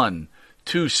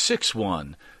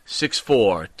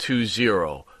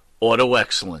 631-261-6420. Auto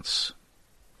Excellence.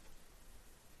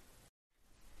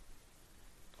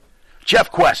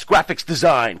 Jeff Quest, graphics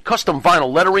design, custom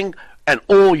vinyl lettering, and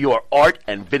all your art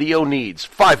and video needs.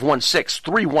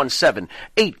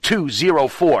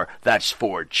 516-317-8204. That's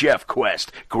for Jeff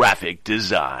Quest, graphic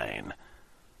design.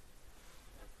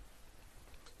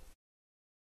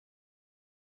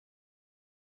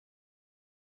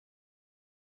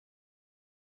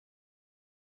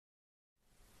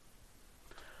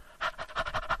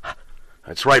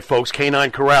 That's right, folks.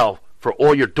 Canine Corral. For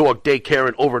all your dog daycare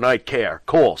and overnight care,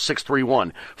 call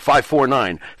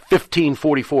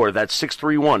 631-549-1544. That's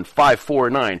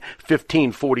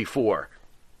 631-549-1544.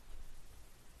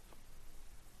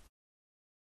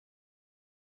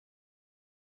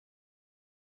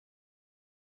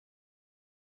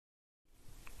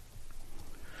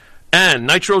 And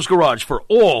Nitro's Garage for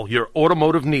all your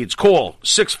automotive needs. Call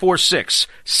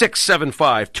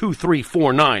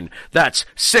 646-675-2349. That's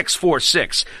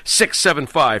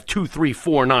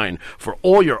 646-675-2349. For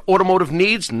all your automotive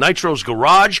needs, Nitro's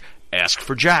Garage. Ask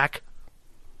for Jack.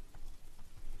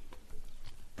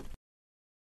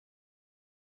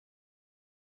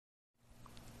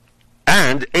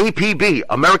 And APB,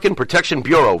 American Protection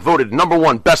Bureau, voted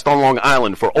 #1 best on Long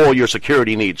Island for all your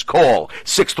security needs. Call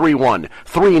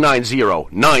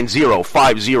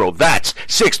 631-390-9050. That's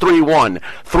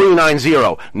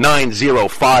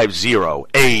 631-390-9050.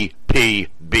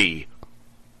 APB.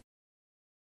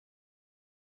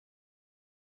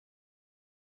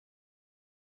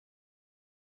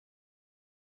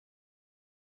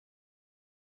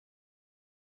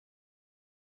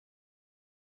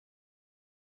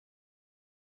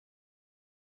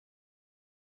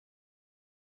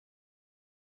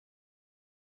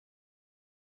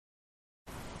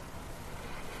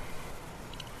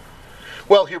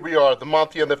 Well, here we are, the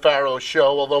Monty and the Pharaoh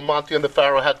show. Although Monty and the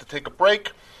Pharaoh had to take a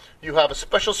break, you have a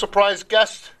special surprise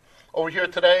guest over here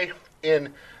today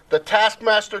in the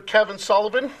Taskmaster, Kevin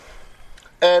Sullivan,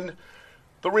 and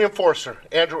the Reinforcer,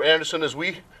 Andrew Anderson, as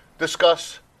we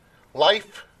discuss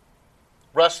life,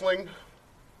 wrestling,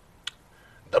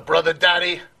 the brother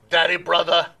daddy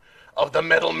brother of the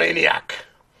Metal Maniac.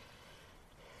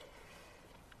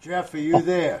 Jeff, are you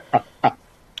there?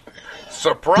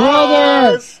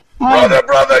 Surprise!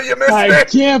 Brother, you missed me. I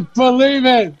can't believe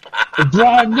it. Bro,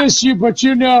 I miss you, but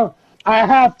I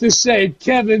have to say,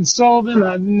 Kevin Sullivan,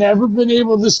 I've never been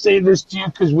able to say this to you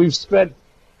because we've spent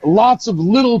lots of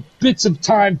little bits of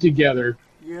time together.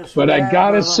 Yes, but I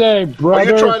gotta say, brother.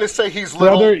 Are you trying to say he's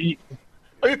little? Brother,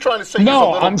 are you trying to say he's a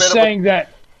little I'm bit saying that.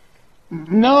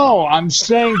 No, I'm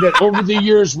saying that over the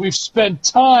years we've spent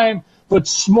time, but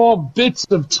small bits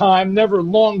of time, never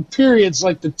long periods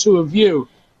like the two of you.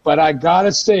 But I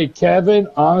gotta say, Kevin,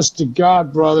 honest to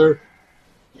God, brother,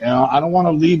 I don't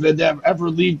want to ever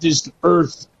leave this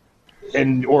earth,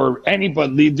 or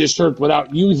anybody leave this earth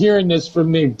without you hearing this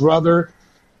from me, brother.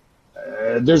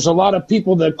 There's a lot of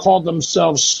people that call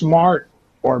themselves smart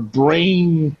or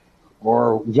brain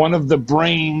or one of the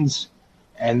brains,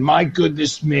 and my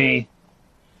goodness me,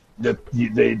 the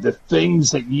things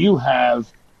that you have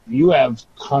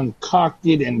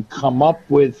concocted and come up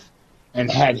with and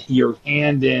had your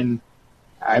hand in.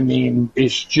 I mean,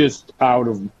 it's just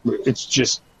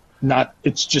not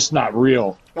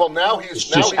real. Well, now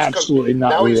he's absolutely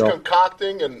not real. He's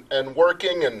concocting and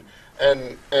working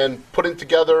and putting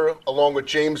together, along with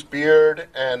James Beard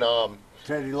and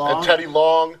Teddy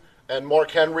Long and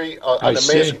Mark Henry, an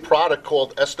amazing product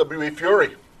called SWE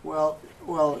Fury. Well,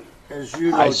 as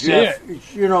you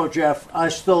know, Jeff, I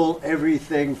stole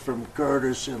everything from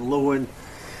Curtis and Lewin.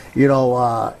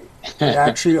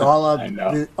 Actually, all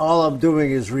I'm doing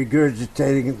is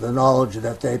regurgitating the knowledge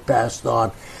that they passed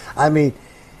on. I mean,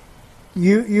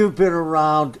 you've been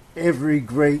around every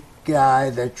great guy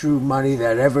that drew money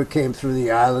that ever came through the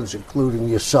islands, including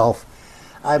yourself.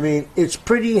 I mean, it's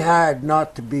pretty hard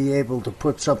not to be able to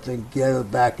put something together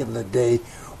back in the day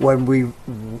when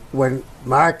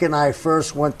Mark and I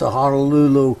first went to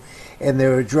Honolulu, and they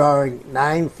were drawing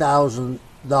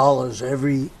 $9,000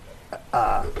 every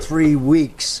 3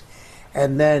 weeks.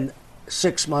 And then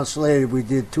 6 months later, we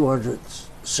did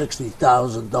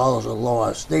 $260,000 at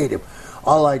Aloha Stadium.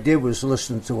 All I did was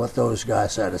listen to what those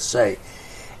guys had to say.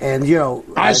 And,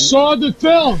 I saw the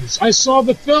films.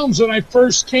 When I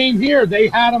first came here. They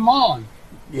had them on.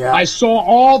 Yeah. I saw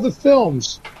all the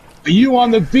films. You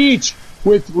on the beach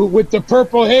with the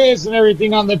purple haze and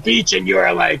everything on the beach, and you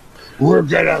were like, we're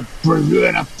gonna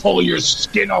pull your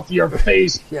skin off your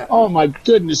face. Yeah. Oh my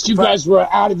goodness, you guys were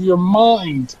out of your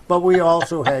mind. But we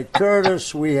also had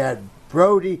Curtis, we had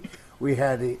Brody, we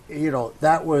had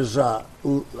that was the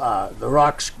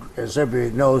Rock's, as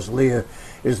everybody knows, Leah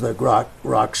is the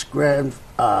Rock's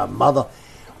grandmother.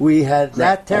 We had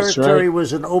that territory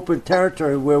was an open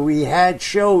territory where we had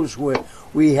shows where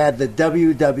we had the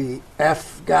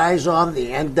WWF guys on,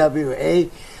 the NWA.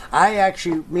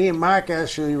 Me and Mark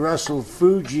actually wrestled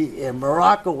Fuji in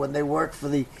Morocco when they worked for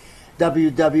the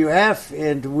WWF,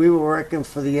 and we were working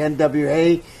for the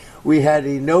NWA. We had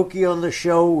Inoki on the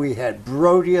show. We had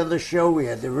Brody on the show. We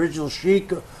had the original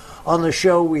Sheik on the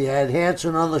show. We had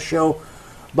Hanson on the show.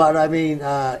 But, I mean,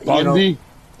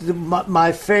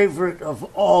 my favorite of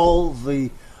all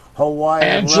the Hawaiian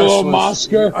Angelo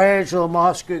Mosca. Angelo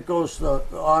Mosca goes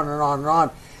on and on and on.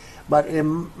 But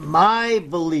in my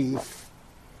belief,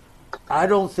 I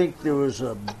don't think there was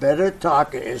a better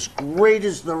talker. As great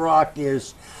as The Rock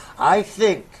is, I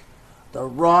think The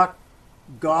Rock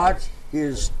got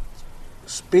his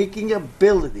speaking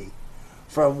ability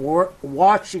from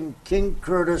watching King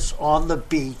Curtis on the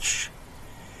beach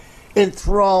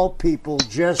enthrall people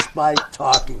just by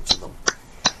talking to them.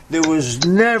 There was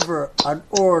never an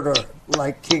orator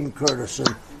like King Curtis.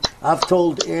 And I've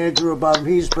told Andrew about him.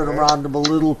 He's been around him a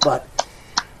little, but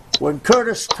when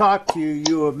Curtis talked to you,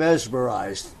 you were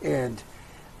mesmerized. And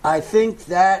I think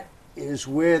that is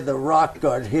where The Rock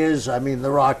got his. I mean,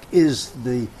 The Rock is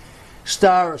the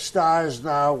star of stars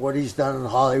now, what he's done in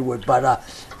Hollywood. But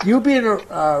you being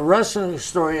a wrestling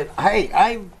historian,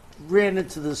 I ran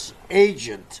into this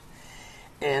agent,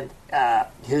 and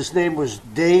his name was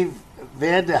Dave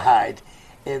Vanderhyde,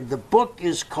 and the book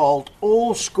is called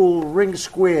Old School Ring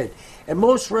Squared. And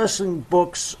most wrestling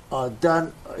books are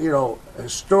done,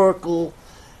 historical.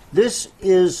 This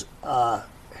is a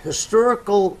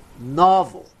historical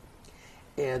novel.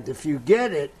 And if you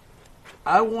get it,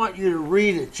 I want you to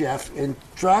read it, Jeff, and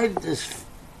try this,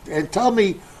 and tell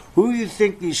me who you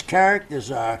think these characters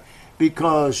are,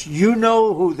 because you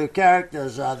know who the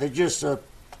characters are. They're just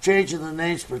changing the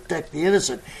names to protect the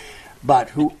innocent.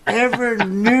 But whoever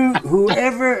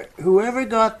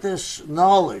got this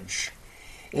knowledge,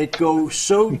 it goes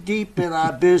so deep in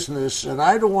our business, and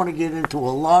I don't want to get into a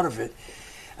lot of it.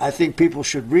 I think people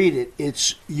should read it.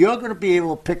 You're going to be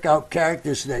able to pick out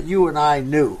characters that you and I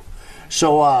knew.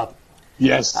 So,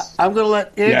 yes, I'm going to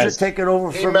let Andrew take it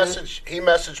over from here. He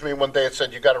messaged me one day and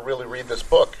said, "You got to really read this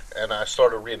book." And I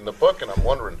started reading the book, and I'm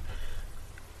wondering,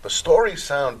 the stories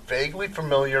sound vaguely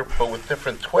familiar, but with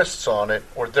different twists on it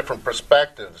or different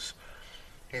perspectives.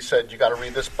 He said, "You got to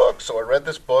read this book." So I read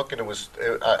this book, and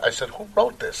I said, "Who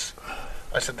wrote this?"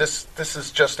 I said, "This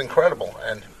is just incredible."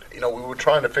 And we were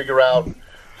trying to figure out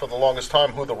for the longest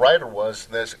time who the writer was.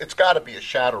 It's got to be a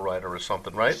shadow writer or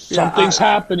something, right? Something's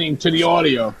happening to the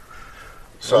audio.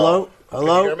 So,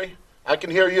 Hello? Can you hear me? I can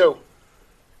hear you.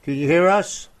 Can you hear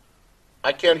us?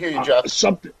 I can't hear you, Jeff.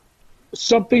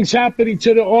 Something's happening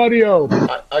to the audio.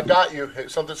 I got you.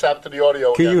 Something's happened to the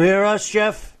audio. Can you hear us,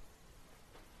 Jeff?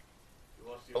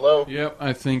 Hello? Yep,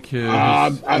 I think his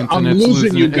I'm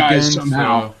losing you guys again,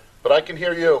 somehow. So. But I can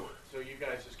hear you. So you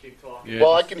guys just keep talking. Yeah,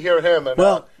 Well, I can hear him. And,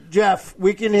 Well, Jeff,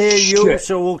 we can hear you, Shit.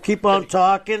 so we'll keep on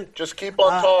talking. just keep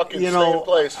on talking. Stay in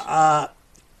place.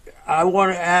 I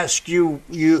want to ask you,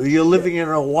 you're living in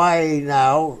Hawaii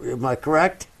now, am I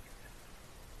correct?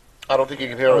 I don't think you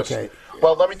can hear Okay. us.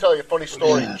 Well, let me tell you a funny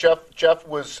story. Jeff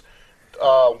was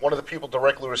one of the people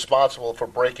directly responsible for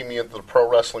breaking me into the pro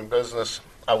wrestling business.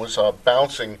 I was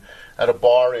bouncing at a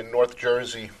bar in North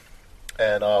Jersey,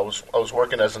 and I was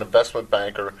working as an investment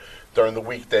banker during the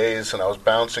weekdays, and I was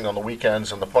bouncing on the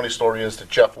weekends. And the funny story is that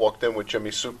Jeff walked in with Jimmy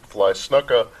Superfly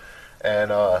Snuka,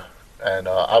 and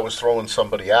I was throwing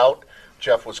somebody out.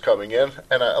 Jeff was coming in,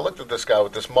 and I looked at this guy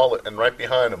with this mullet, and right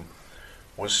behind him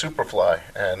was Superfly.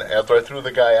 And after I threw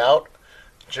the guy out,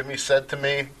 Jimmy said to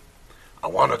me, "I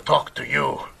want to talk to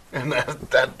you." And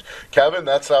that Kevin,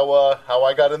 that's how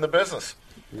I got in the business.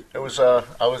 It was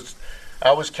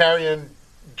I was carrying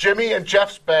Jimmy and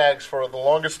Jeff's bags for the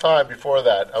longest time before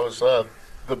that. I was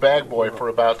the bag boy for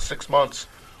about 6 months.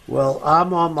 Well,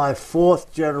 I'm on my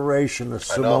 4th generation of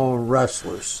Samoan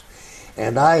wrestlers,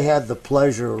 and I had the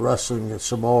pleasure of wrestling in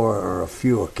Samoa on a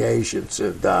few occasions,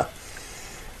 and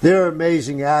they're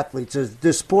amazing athletes. A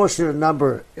disproportionate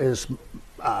number, as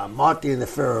Monty and the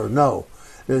Pharaoh know,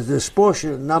 there's a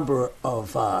disproportionate number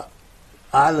of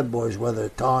island boys, whether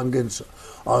Tongans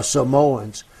or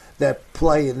Samoans, that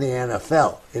play in the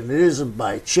NFL, and it isn't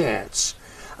by chance.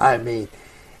 I mean,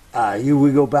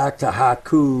 we go back to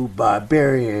Haku,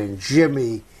 Barbarian,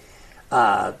 Jimmy,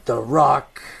 The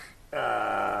Rock,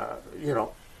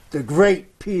 the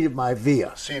great Peter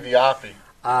Maivia. Siviafi.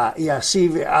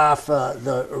 Siviafi,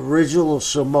 the original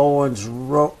Samoans,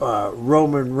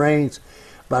 Roman Reigns.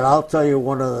 But I'll tell you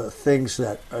one of the things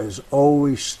that is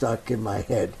always stuck in my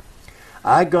head.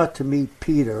 I got to meet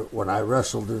Peter when I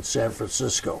wrestled in San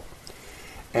Francisco.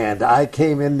 And I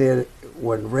came in there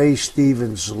when Ray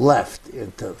Stevens left,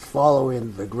 and to follow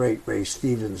in the great Ray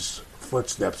Stevens'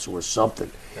 footsteps was something.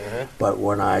 Mm-hmm. But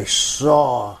when I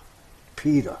saw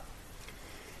Peter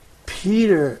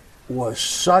was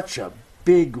such a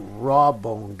big raw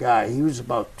bone guy. He was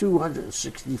about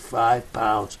 265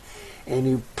 pounds, and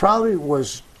he probably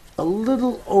was a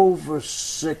little over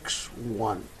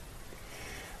 6'1".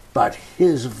 But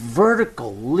his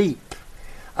vertical leap,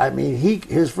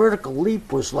 his vertical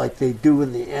leap was like they do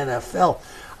in the NFL.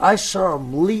 I saw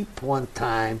him leap one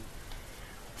time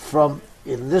and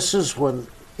this is when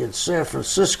in San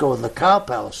Francisco in the Cow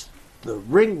Palace, the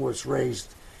ring was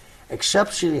raised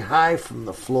exceptionally high from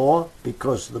the floor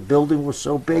because the building was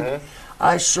so big. Mm-hmm.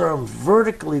 I saw him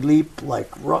vertically leap like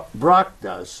Brock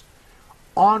does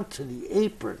onto the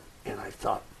apron, and I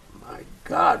thought, my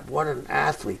God, what an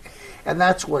athlete. And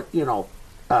that's what, they're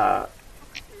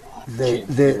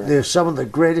some of the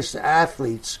greatest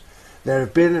athletes that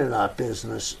have been in our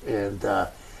business. And,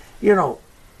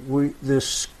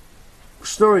 this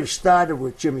story started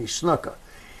with Jimmy Snuka.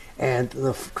 And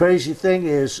the crazy thing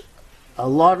is, a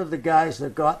lot of the guys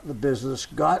that got in the business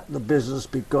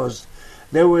because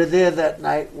they were there that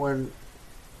night when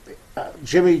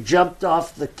Jimmy jumped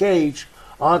off the cage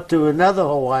onto another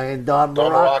Hawaiian, Don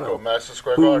Morocco, Madison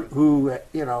Square Garden, who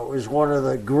is one of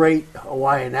the great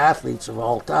Hawaiian athletes of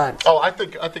all time. Oh, I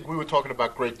think we were talking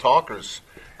about great talkers.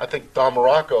 I think Don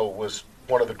Morocco was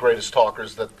one of the greatest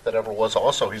talkers that ever was.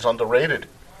 Also, he's underrated,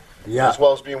 as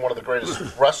well as being one of the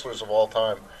greatest wrestlers of all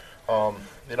time.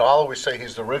 I'll always say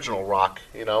he's the original Rock.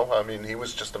 He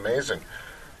was just amazing.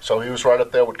 So he was right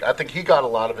up there with. I think he got a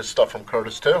lot of his stuff from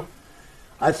Curtis too.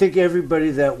 I think everybody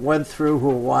that went through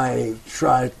Hawaii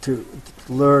tried to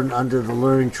learn under the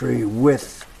learning tree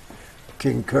with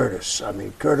King Curtis. I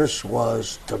mean, Curtis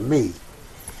was, to me,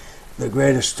 the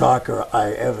greatest talker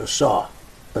I ever saw,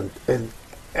 and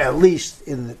at least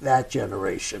in that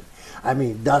generation. I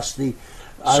mean, Dusty.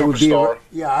 I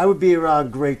would be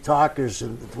around great talkers,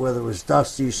 and whether it was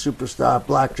Dusty, Superstar,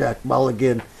 Blackjack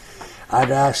Mulligan, I'd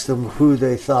ask them who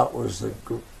they thought was the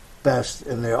best,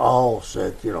 and they all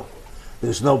said,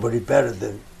 there's nobody better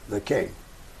than the King.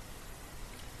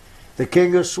 The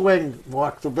King of Swing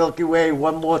walked the Milky Way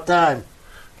one more time.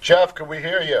 Jeff, can we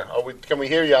hear you? Can we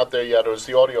hear you out there yet, or is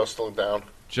the audio still down?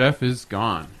 Jeff is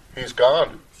gone. He's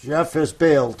gone. Jeff has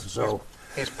bailed, so...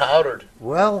 He's powdered.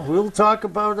 Well, we'll talk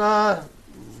about...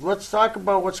 let's talk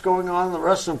about what's going on in the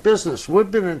wrestling business.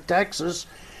 We've been in Texas,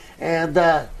 and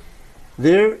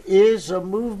there is a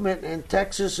movement in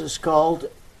Texas. It's called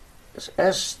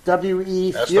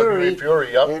SWE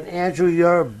Fury. Yep. And Andrew,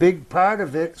 you're a big part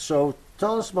of it, so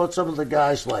tell us about some of the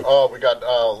guys like... Oh, we got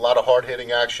a lot of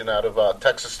hard-hitting action out of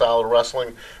Texas style of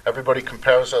wrestling. Everybody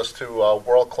compares us to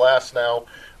world class now.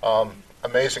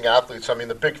 Amazing athletes. I mean,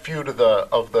 the big feud of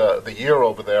the year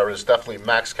over there is definitely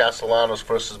Max Castellanos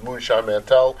versus Moonshine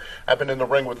Mantell. I've been in the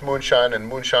ring with Moonshine, and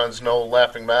Moonshine's no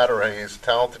laughing matter. He's a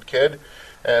talented kid,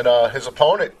 and his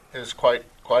opponent is quite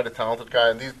a talented guy.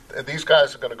 And these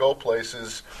guys are going to go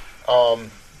places.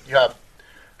 You have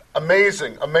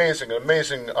amazing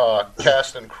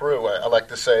cast and crew. I like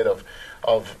to say it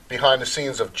of behind the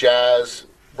scenes of Jazz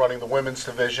running the women's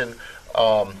division.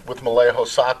 With Malaya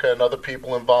Hosaka and other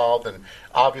people involved, and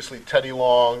obviously Teddy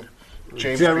Long,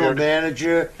 James General Beard.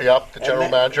 Manager. Yep, the general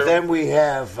manager. Then we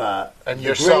have and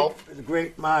yourself, the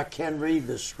great Mark Henry,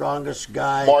 the strongest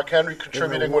guy. Mark Henry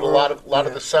contributing with a lot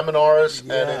of the seminars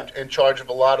and in charge of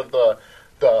a lot of the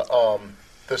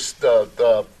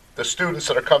students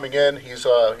that are coming in. He's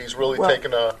really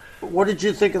taken a. What did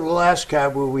you think of the last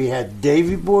card where we had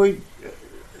Davey Boy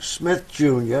Smith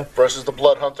Jr. versus the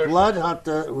Blood Hunter? Blood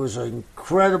Hunter was an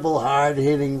incredible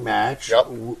hard-hitting match. Yep.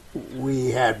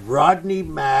 We had Rodney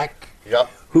Mack, yep,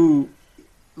 who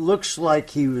looks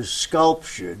like he was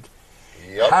sculptured.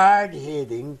 Yep.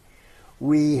 Hard-hitting.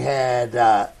 We had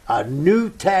a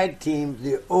new tag team,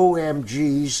 the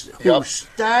OMGs,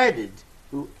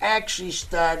 who actually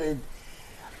started.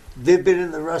 They've been in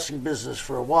the wrestling business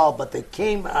for a while, but they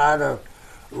came out of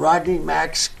Rodney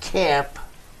Mack's camp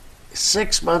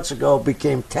 6 months ago,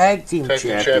 became tag team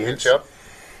champions. Yep.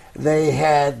 They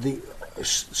had the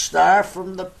star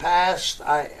from the past.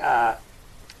 I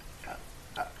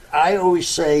always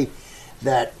say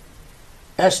that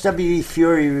SWE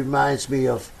Fury reminds me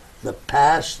of the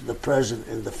past, the present,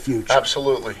 and the future.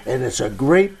 Absolutely. And it's a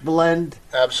great blend.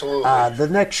 Absolutely. The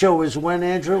next show is when,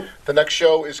 Andrew? The next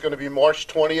show is going to be March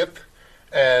 20th,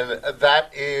 and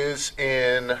that is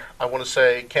in, I want to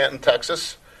say, Canton,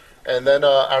 Texas. And then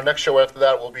our next show after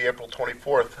that will be April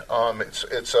 24th.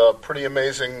 It's pretty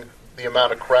amazing the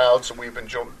amount of crowds that we've been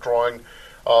drawing.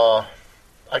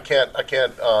 I can't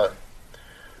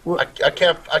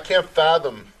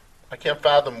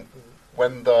fathom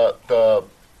when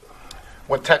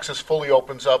when Texas fully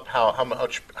opens up how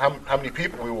many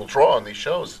people we will draw on these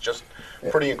shows. It's just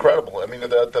pretty incredible. I mean,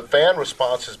 the fan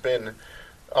response has been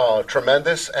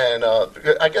tremendous, and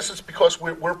I guess it's because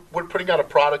we're putting out a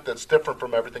product that's different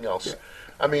from everything else. Yeah.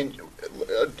 I mean,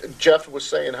 Jeff was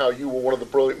saying how you were one of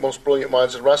the most brilliant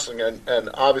minds in wrestling, and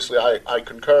obviously I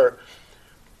concur.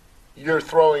 You're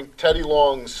throwing Teddy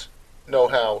Long's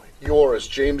know-how, yours,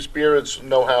 James Beard's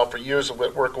know-how for years of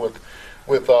working with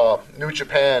New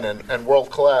Japan and World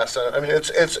Class. I mean,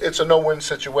 it's a no-win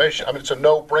situation. I mean, it's a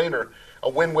no-brainer, a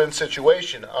win-win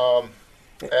situation,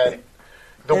 and.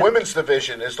 The women's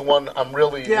division is the one I'm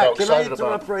really excited about. Can I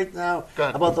interrupt right now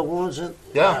about the women's?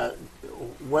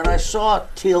 When I saw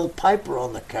Teal Piper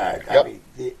on the card, yep. I mean,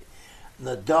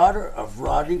 the daughter of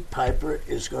Roddy Piper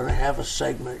is going to have a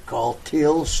segment called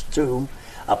Teal's Tomb,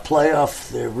 a play off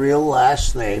their real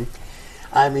last name.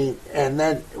 I mean, and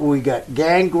then we got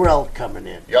Gangrel coming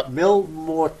in. Yep. Mil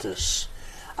Mortis.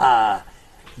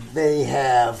 They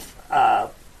have...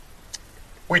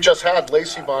 we just had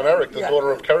Lacey Von Erich, the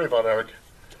daughter of Kerry Von Erich.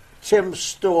 Tim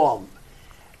Storm,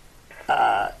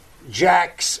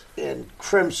 Jax, and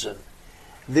Crimson.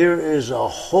 There is a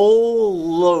whole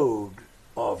load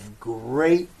of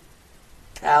great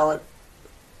talent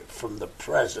from the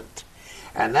present.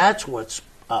 And that's what's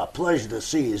a pleasure to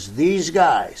see, is these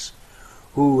guys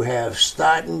who have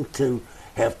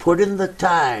put in the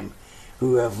time,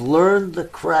 who have learned the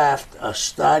craft, are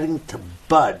starting to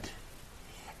bud.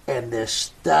 And they're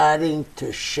starting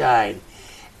to shine.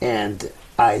 And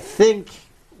I think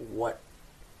what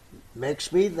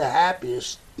makes me the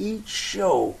happiest, each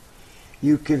show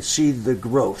you can see the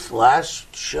growth.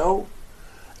 Last show,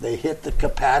 they hit the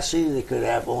capacity. They could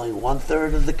have only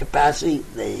 1/3 of the capacity.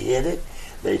 They hit it.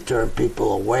 They turn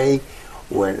people away.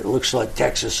 When it looks like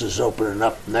Texas is opening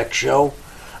up next show,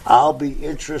 I'll be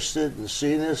interested in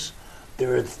seeing this.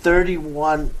 There are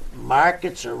 31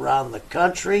 markets around the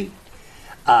country.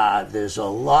 There's a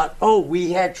lot. Oh,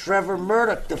 we had Trevor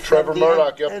Murdoch defend Trevor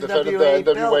Murdoch, defended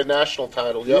the NWA national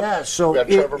title. Yep. Yeah, so we had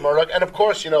Trevor Murdoch, and of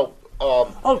course, Charlie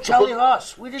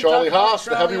Haas. We didn't Charlie talk about Haas,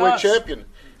 the heavyweight champion.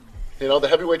 The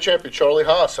heavyweight champion, Charlie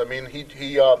Haas. I mean,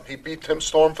 he beat Tim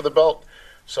Storm for the belt.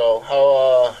 So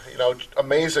how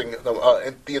amazing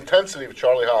the intensity of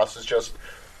Charlie Haas is just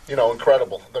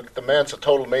incredible. The man's a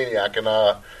total maniac, and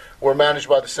we're managed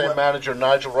by the same manager,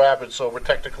 Nigel Rabbit. So we're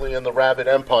technically in the Rabbit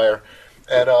Empire,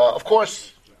 and of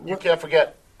course you can't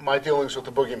forget my dealings with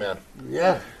the Boogeyman.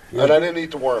 Yeah. And I didn't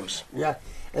eat the worms. Yeah,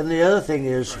 and the other thing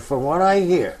is, from what I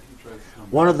hear,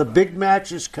 one of the big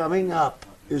matches coming up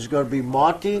is going to be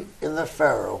Monty and the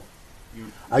Pharaoh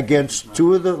against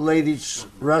two of the ladies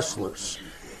wrestlers.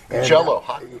 And, Jello,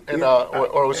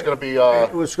 or it was going to be.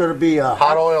 It was going to be a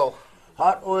hot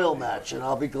oil match, and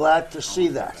I'll be glad to see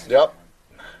that. Yep,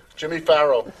 Jimmy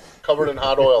Farrow covered in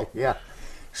hot oil. Yeah,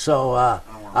 so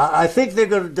I think they're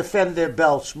going to defend their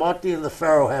belts. Monty and the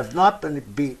Pharaoh have not been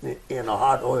beaten in a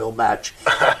hot oil match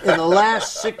in the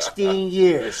last 16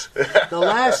 years. The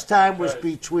last time was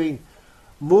between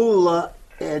Moolah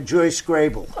and Joyce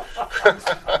Grable.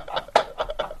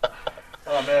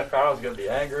 Oh man, Farrell's gonna be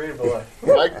angry, boy.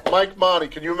 Mike Monty,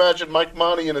 can you imagine Mike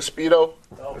Monty in a Speedo?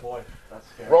 Oh boy, that's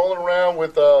scary. Rolling around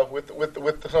with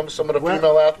some of the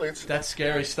female athletes. That's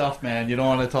scary stuff, man. You don't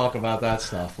want to talk about that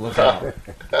stuff. Look out.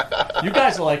 You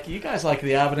guys like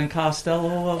the Abbott and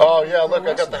Costello. Oh yeah, look,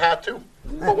 I got the hat too.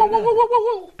 Whoa, whoa, whoa, whoa, whoa,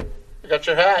 whoa. You got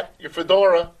your hat, your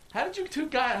fedora. How did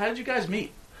you guys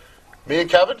meet? Me and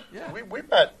Kevin? Yeah. We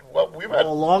met. Well, we met a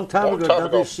long time ago.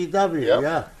 WCW. Yep.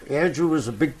 Yeah. Andrew was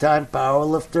a big time power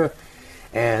lifter,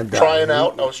 and I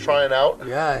was trying out.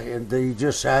 Yeah, and he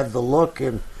just had the look,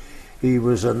 and he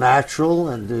was a natural.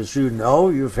 And as you know,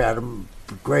 you've had him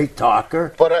great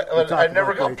talker. But I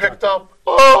never got picked up.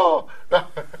 Oh.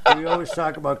 We always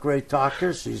talk about great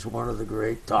talkers. He's one of the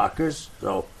great talkers.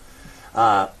 So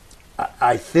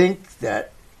I think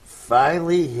that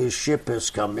finally his ship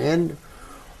has come in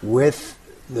with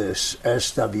this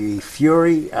SWE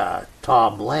Fury.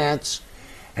 Tom Lance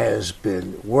has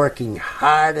been working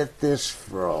hard at this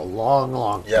for a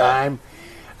long time.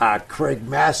 Craig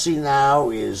Massey now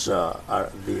is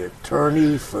the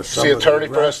attorney for some of the attorney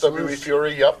for SWE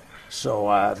Fury, yep.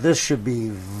 So this should be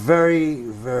very,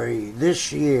 very,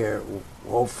 this year,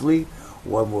 hopefully,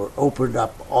 when we're opened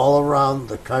up all around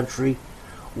the country,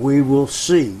 we will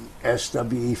see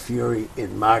SWE Fury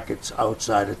in markets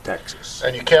outside of Texas.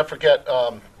 And you can't forget,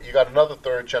 you got another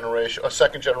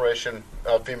second generation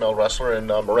female wrestler in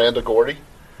Miranda Gordy.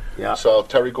 Yeah. So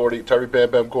Terry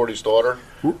Bam Bam Gordy's daughter.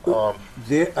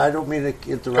 I don't mean to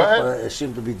interrupt, but I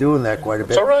seem to be doing that quite a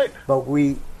bit. It's all right. But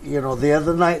the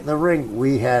other night in the ring,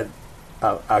 we had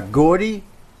a Gordy,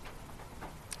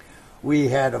 we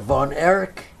had a Von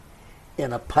Erich,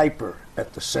 and a Piper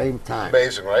at the same time.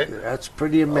 Amazing, right? That's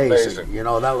pretty amazing.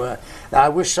 I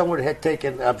wish someone had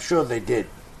taken. I'm sure they did,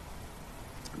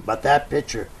 but that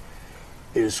picture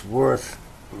is worth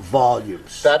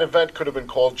volumes. That event could have been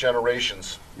called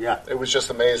Generations. Yeah, it was just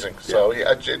amazing. So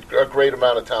a great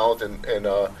amount of talent in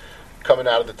coming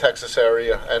out of the Texas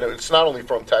area, and it's not only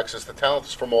from Texas. The talent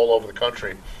is from all over the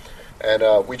country,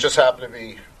 and we just happen to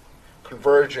be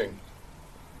converging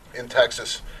in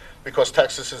Texas. Because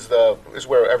Texas is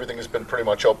where everything has been pretty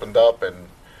much opened up, and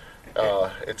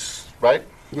it's right.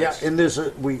 Yeah, and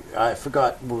I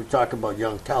forgot we were talking about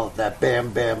young talent. That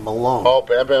Bam Bam Malone. Oh,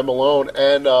 Bam Bam Malone,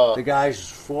 and the guy's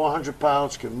 400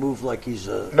 pounds, can move like he's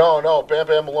a. No, Bam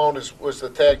Bam Malone was the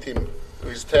tag team.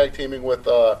 He's tag teaming with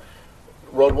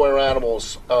Road Warrior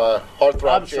Animals,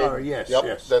 Heartthrob. I'm sorry. Yes, yep.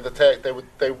 Yes.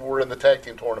 They were in the tag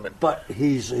team tournament. But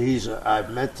I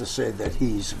meant to say that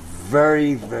he's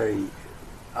very, very.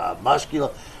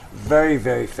 Muscular, very,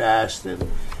 very fast, and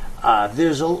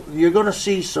you're going to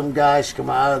see some guys come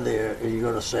out of there, and you're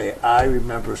going to say, "I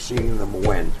remember seeing them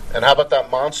win." And how about that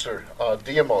monster,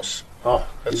 Diamos? Oh,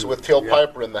 it's with Teal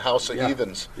Piper in the House of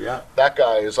Heathens. Yeah, that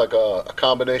guy is like a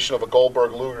combination of a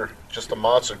Goldberg Luger, just a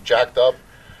monster, jacked up.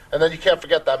 And then you can't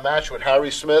forget that match with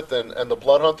Harry Smith and the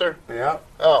Blood Hunter. Yeah.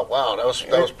 Oh wow, that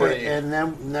was pretty. And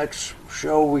then next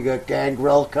show we got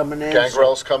Gangrel coming in.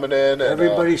 Gangrel's coming in. And,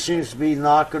 everybody seems to be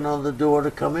knocking on the door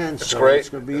to come in. It's great. It's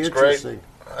going to be interesting.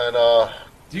 Great. And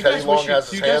do you guys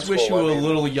wish you were a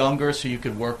little younger so you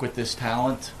could work with this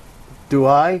talent? Do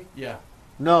I? Yeah.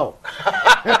 No.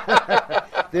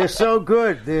 They're so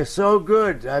good. They're so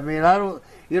good. I mean, I don't.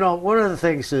 One of the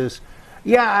things is,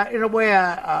 yeah, in a way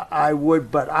I would,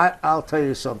 but I'll tell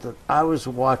you something. I was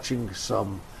watching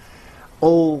some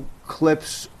old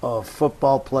clips of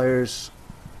football players,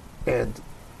 and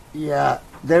yeah,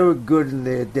 they were good in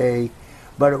their day,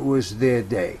 but it was their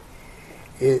day.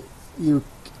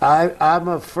 I'm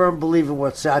a firm believer in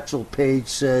what Satchel Paige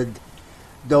said.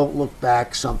 Don't look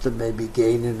back. Something may be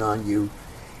gaining on you.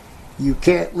 You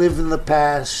can't live in the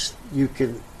past. You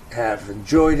can have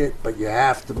enjoyed it, but you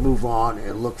have to move on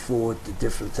and look forward to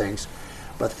different things.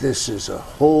 But this is a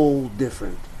whole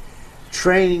different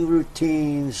training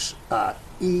routines,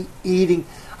 eating.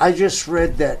 I just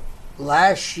read that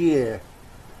last year,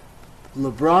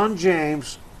 LeBron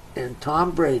James and Tom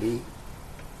Brady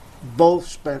both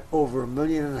spent over $1.5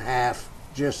 million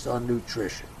just on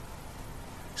nutrition,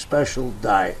 special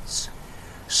diets.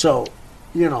 So,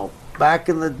 back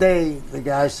in the day, the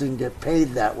guys didn't get paid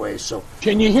that way. So,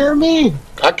 can you hear me?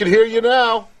 I can hear you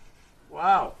now.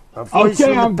 Wow.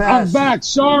 Okay, I'm back.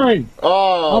 Sorry.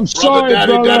 Oh, I'm brother, sorry,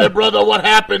 daddy, brother, what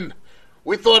happened?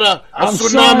 We thought a tsunami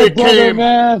sorry, brother, came.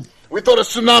 Man. We thought a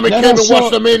tsunami came and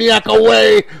washed the maniac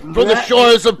away from the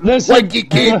shores of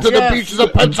Waikiki to the beaches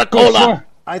of Pensacola.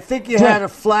 I think you had a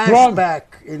flashback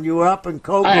and you were up in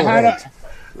Cocoa Head.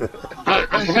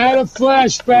 I had a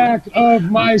flashback of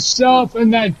myself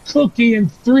and that cookie in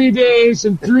 3 days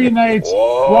and 3 nights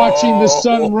watching the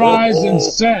sun rise and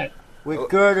set. With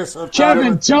Curtis.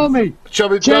 Kevin, tell me.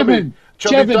 Kevin, tell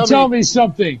me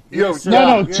something. Yes,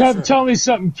 tell me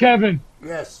something, Kevin.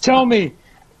 Yes. Tell me,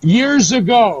 years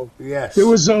ago, there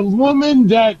was a woman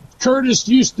that Curtis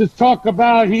used to talk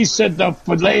about. He said the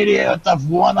lady, the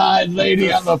one-eyed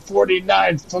lady on the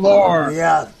 49th floor.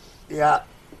 Yeah.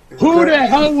 Who the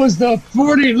hell was the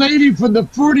lady from the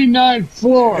 49th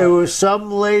floor? It was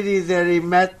some lady that he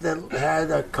met that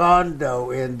had a condo,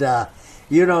 and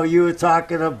you were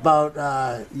talking about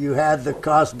you had the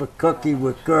cosmic cookie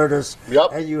with Curtis,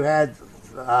 and you had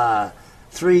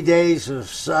 3 days of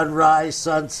sunrise,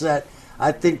 sunset.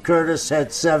 I think Curtis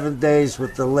had 7 days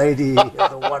with the lady,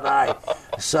 the one eye,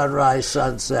 sunrise,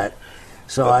 sunset.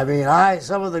 So I mean,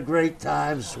 some of the great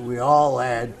times we all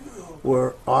had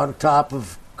were on top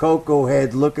of Cocoa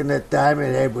Head, looking at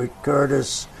Diamond Head with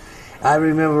Curtis. I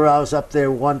remember I was up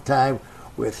there one time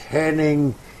with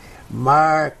Henning,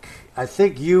 Mark. I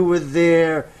think you were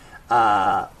there,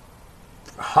 Hawk,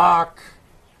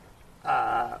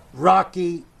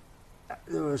 Rocky.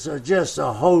 There was just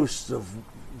a host of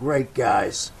great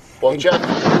guys. Well,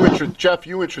 Jeff,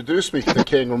 you introduced me to the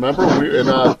King. Remember,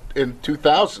 in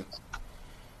 2000.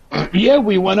 Yeah,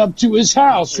 we went up to his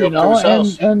house, and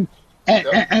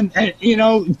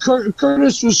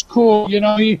Curtis was cool.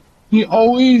 He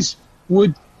always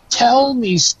would tell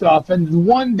me stuff, and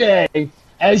one day,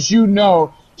 as you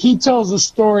know, he tells a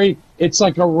story. It's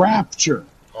like a rapture.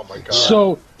 Oh my God!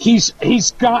 So he's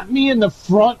got me in the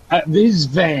front of his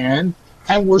van,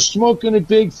 and we're smoking a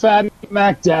big fatty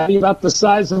Mac Daddy about the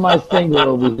size of my finger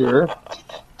over here,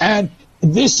 and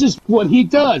this is what he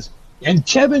does. And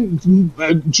Kevin,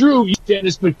 Drew, you did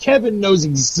this, but Kevin knows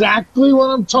exactly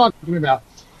what I'm talking about.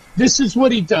 This is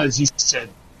what he does. He said,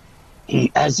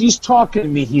 as he's talking to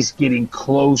me, he's getting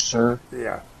closer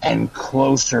and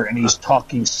closer, and he's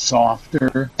talking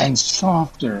softer and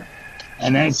softer.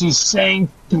 And as he's saying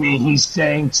to me,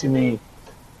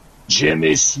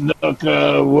 Jimmy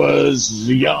Snuka was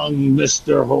young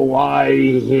Mr.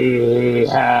 Hawaii. He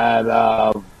had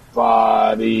a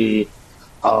body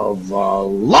of a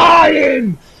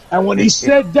lion. And when he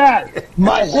said that,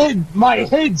 my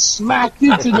head smacked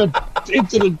into the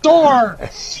door,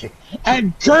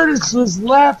 and Curtis was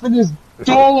laughing his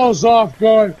dolos off,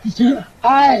 going,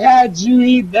 "I had you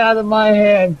eaten out of my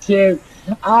hand, kid.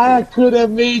 I could have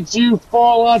made you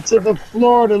fall onto the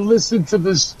floor to listen to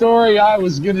the story I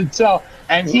was going to tell."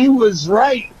 And he was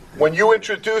right. When you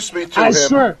introduced me to him, I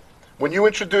swear. When you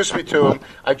introduced me to him,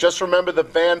 I just remember the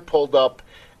van pulled up.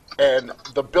 And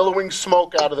the billowing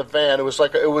smoke out of the van, it was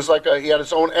like he had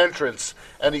his own entrance,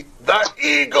 and the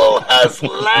eagle has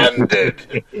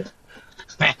landed.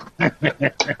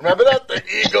 Remember that? The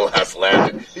eagle has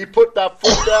landed. He put that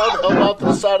foot down, held on to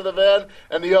the side of the van,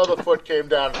 and the other foot came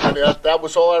down. I mean, that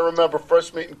was all I remember.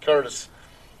 First meeting Curtis.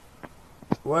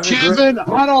 Kevin,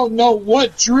 I don't know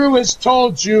what Drew has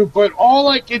told you, but all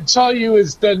I can tell you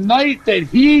is the night that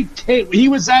he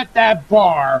was at that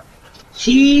bar,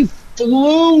 he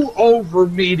flew over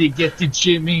me to get to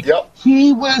Jimmy. Yep.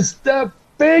 He was the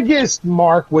biggest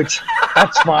mark, which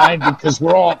that's fine because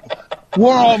we're all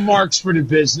marks for the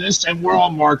business, and we're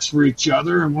all marks for each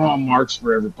other, and we're all marks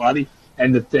for everybody.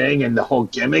 and the thing and the whole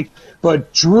gimmick.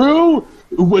 But Drew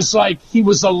was like, he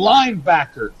was a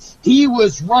linebacker. He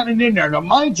was running in there. Now,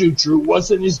 mind you, Drew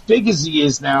wasn't as big as he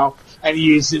is now, and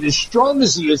he isn't as strong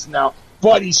as he is now,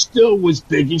 but he still was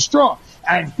big and strong.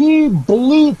 And he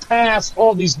blew past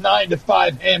all these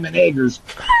 9-to-5 ham and eggers,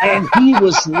 and he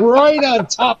was right on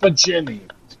top of Jimmy.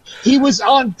 He was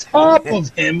on top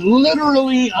of him,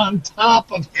 literally on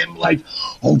top of him, like,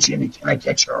 "Oh, Jimmy, can I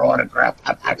get your autograph?"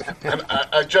 And I didn't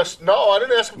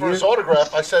ask him for his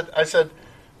autograph. I said,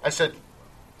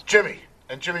 "Jimmy,"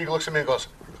 and Jimmy looks at me and goes,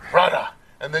 "Brother,"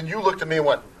 and then you looked at me and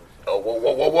went, "Oh,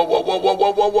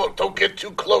 whoa, don't get too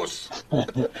close." I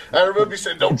remember you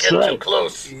saying, "Don't get too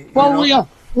close."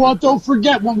 Well, don't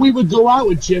forget when we would go out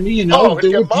with Jimmy, there would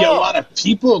be a lot of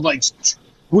people. Like,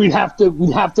 we'd have to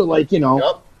like,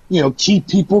 keep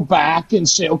people back and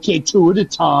say, okay, 2 at a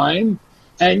time,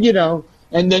 and then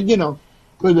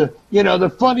for the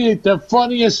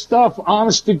funniest stuff,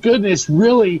 honest to goodness,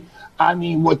 really, I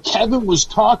mean, what Kevin was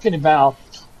talking about,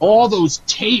 all those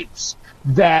tapes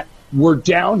that were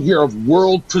down here of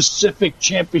World Pacific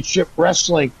Championship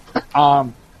Wrestling.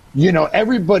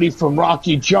 Everybody from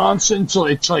Rocky Johnson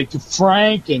to like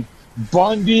Frank and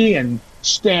Bundy and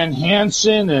Stan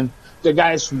Hansen and the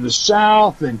guys from the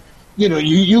South, and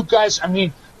you guys. I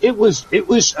mean, it was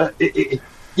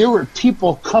there were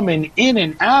people coming in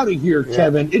and out of here,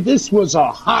 Kevin. This was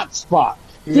a hot spot.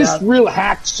 Yeah. This real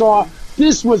hacksaw.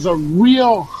 This was a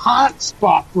real hot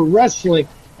spot for wrestling,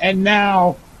 and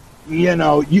now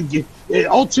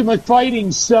Ultimate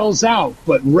Fighting sells out,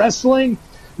 but wrestling.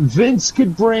 Vince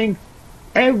could bring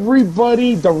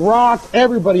everybody, The Rock,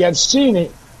 everybody. I've seen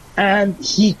it, and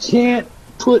he can't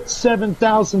put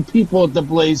 7,000 people at the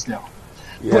Blaisdell.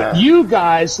 Yeah. But you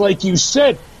guys, like you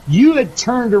said, you had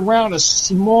turned around a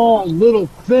small little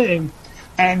thing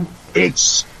and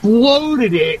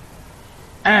exploded it,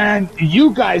 and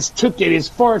you guys took it as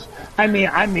far as I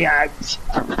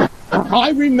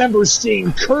remember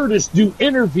seeing Curtis do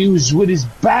interviews with his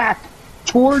back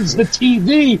towards the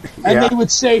TV, and they would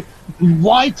say,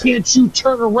 "Why can't you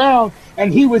turn around?"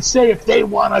 And he would say, "If they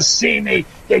want to see me,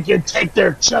 they can take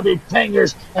their chubby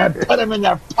fingers and put them in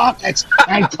their pockets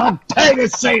and come pay to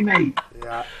see me."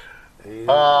 Yeah.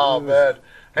 Oh, man.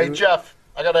 Hey, Jeff,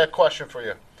 I got a question for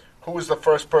you. Who was the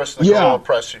first person to gorilla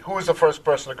press you? Who was the first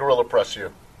person to gorilla press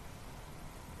you?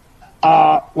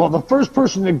 Well, the first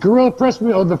person to gorilla press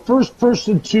me, or the first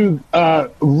person to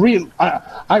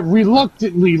I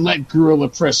reluctantly let gorilla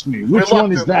press me. Which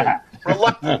one is that?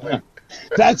 Reluctantly.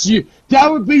 That's you. That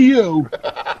would be you.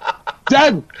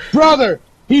 That brother.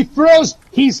 He throws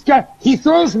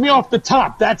me off the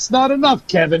top. That's not enough,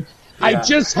 Kevin. Yeah. I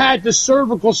just had the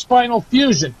cervical spinal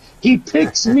fusion. He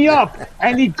picks me up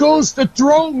and he goes to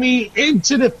throw me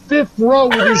into the 5th row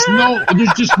where there's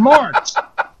just marks.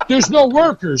 There's no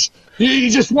workers. He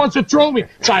just wants to throw me.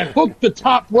 So I hooked the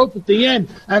top rope at the end,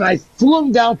 and I flew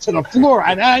him down to the floor.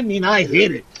 And I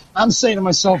hit it. I'm saying to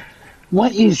myself,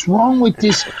 what is wrong with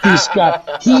this guy?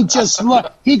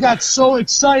 He got so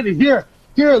excited. Here,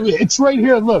 it's right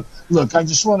here. Look. I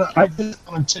just want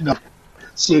to know.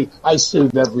 See, I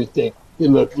saved everything.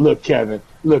 Look, Kevin.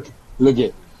 Look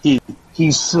at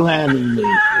he's slamming me.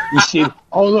 You see?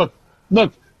 Oh,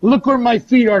 look where my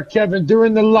feet are, Kevin. They're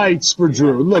in the lights for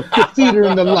Drew. Look, the feet are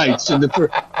in the lights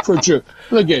for Drew.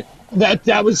 Look at that.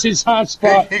 That was his hot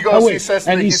spot. He goes. He says,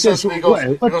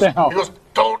 "What the hell?" He goes,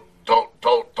 Don't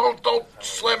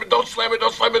slam it. Don't slam it.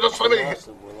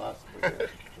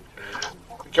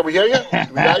 Can we hear you?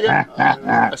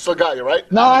 I still got you,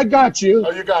 right? No, I got you.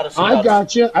 Oh, you got us. I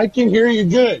got you. I can hear you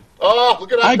good. Oh,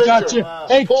 look at that picture. Got you.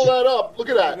 Hey, pull that up. Look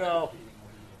at that.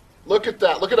 Look at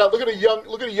that. Look at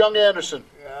a young Anderson.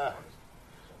 Yeah.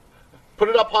 Put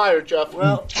it up higher, Jeff.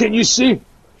 Well, can you see?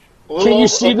 Can you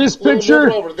see this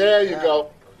picture? Over. There you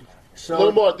go. So, a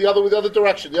little more. The other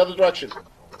direction.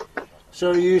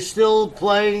 So you still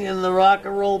playing in the rock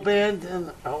and roll band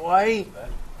in Hawaii?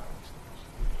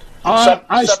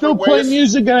 I still play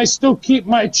music, and I still keep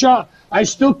my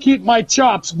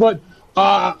chops. But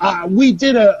we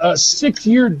did a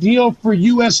 6-year deal for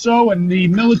USO and the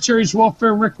Military's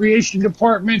Welfare and Recreation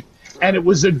Department, and it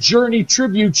was a Journey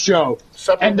tribute show.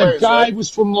 The guy was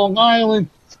from Long Island.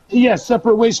 Yeah,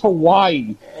 Separate Ways,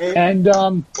 Hawaii. And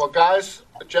well, guys,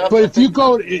 Jeff. But if you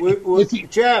go,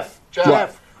 Jeff,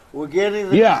 we're getting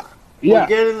the We're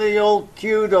getting the old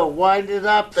cue to wind it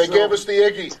up. They gave us the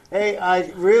Iggy. Hey,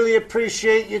 I really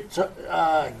appreciate you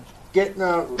getting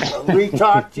to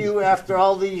re-talk to you after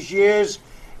all these years,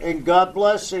 and God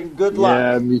bless and good luck.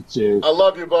 Yeah, me too. I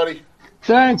love you, buddy.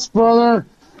 Thanks, brother.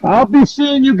 I'll be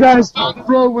seeing you guys on the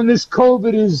road when this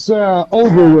COVID is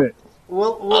over with.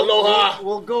 Aloha.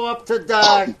 We'll go up to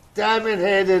Diamond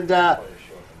Head and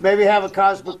maybe have a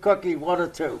cosmic cookie, one or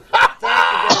two.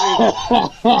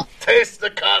 Taste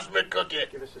the cosmic cookie.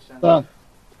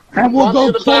 And we'll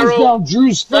go close down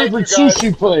Drew's favorite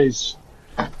sushi place.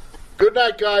 Good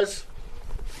night, guys.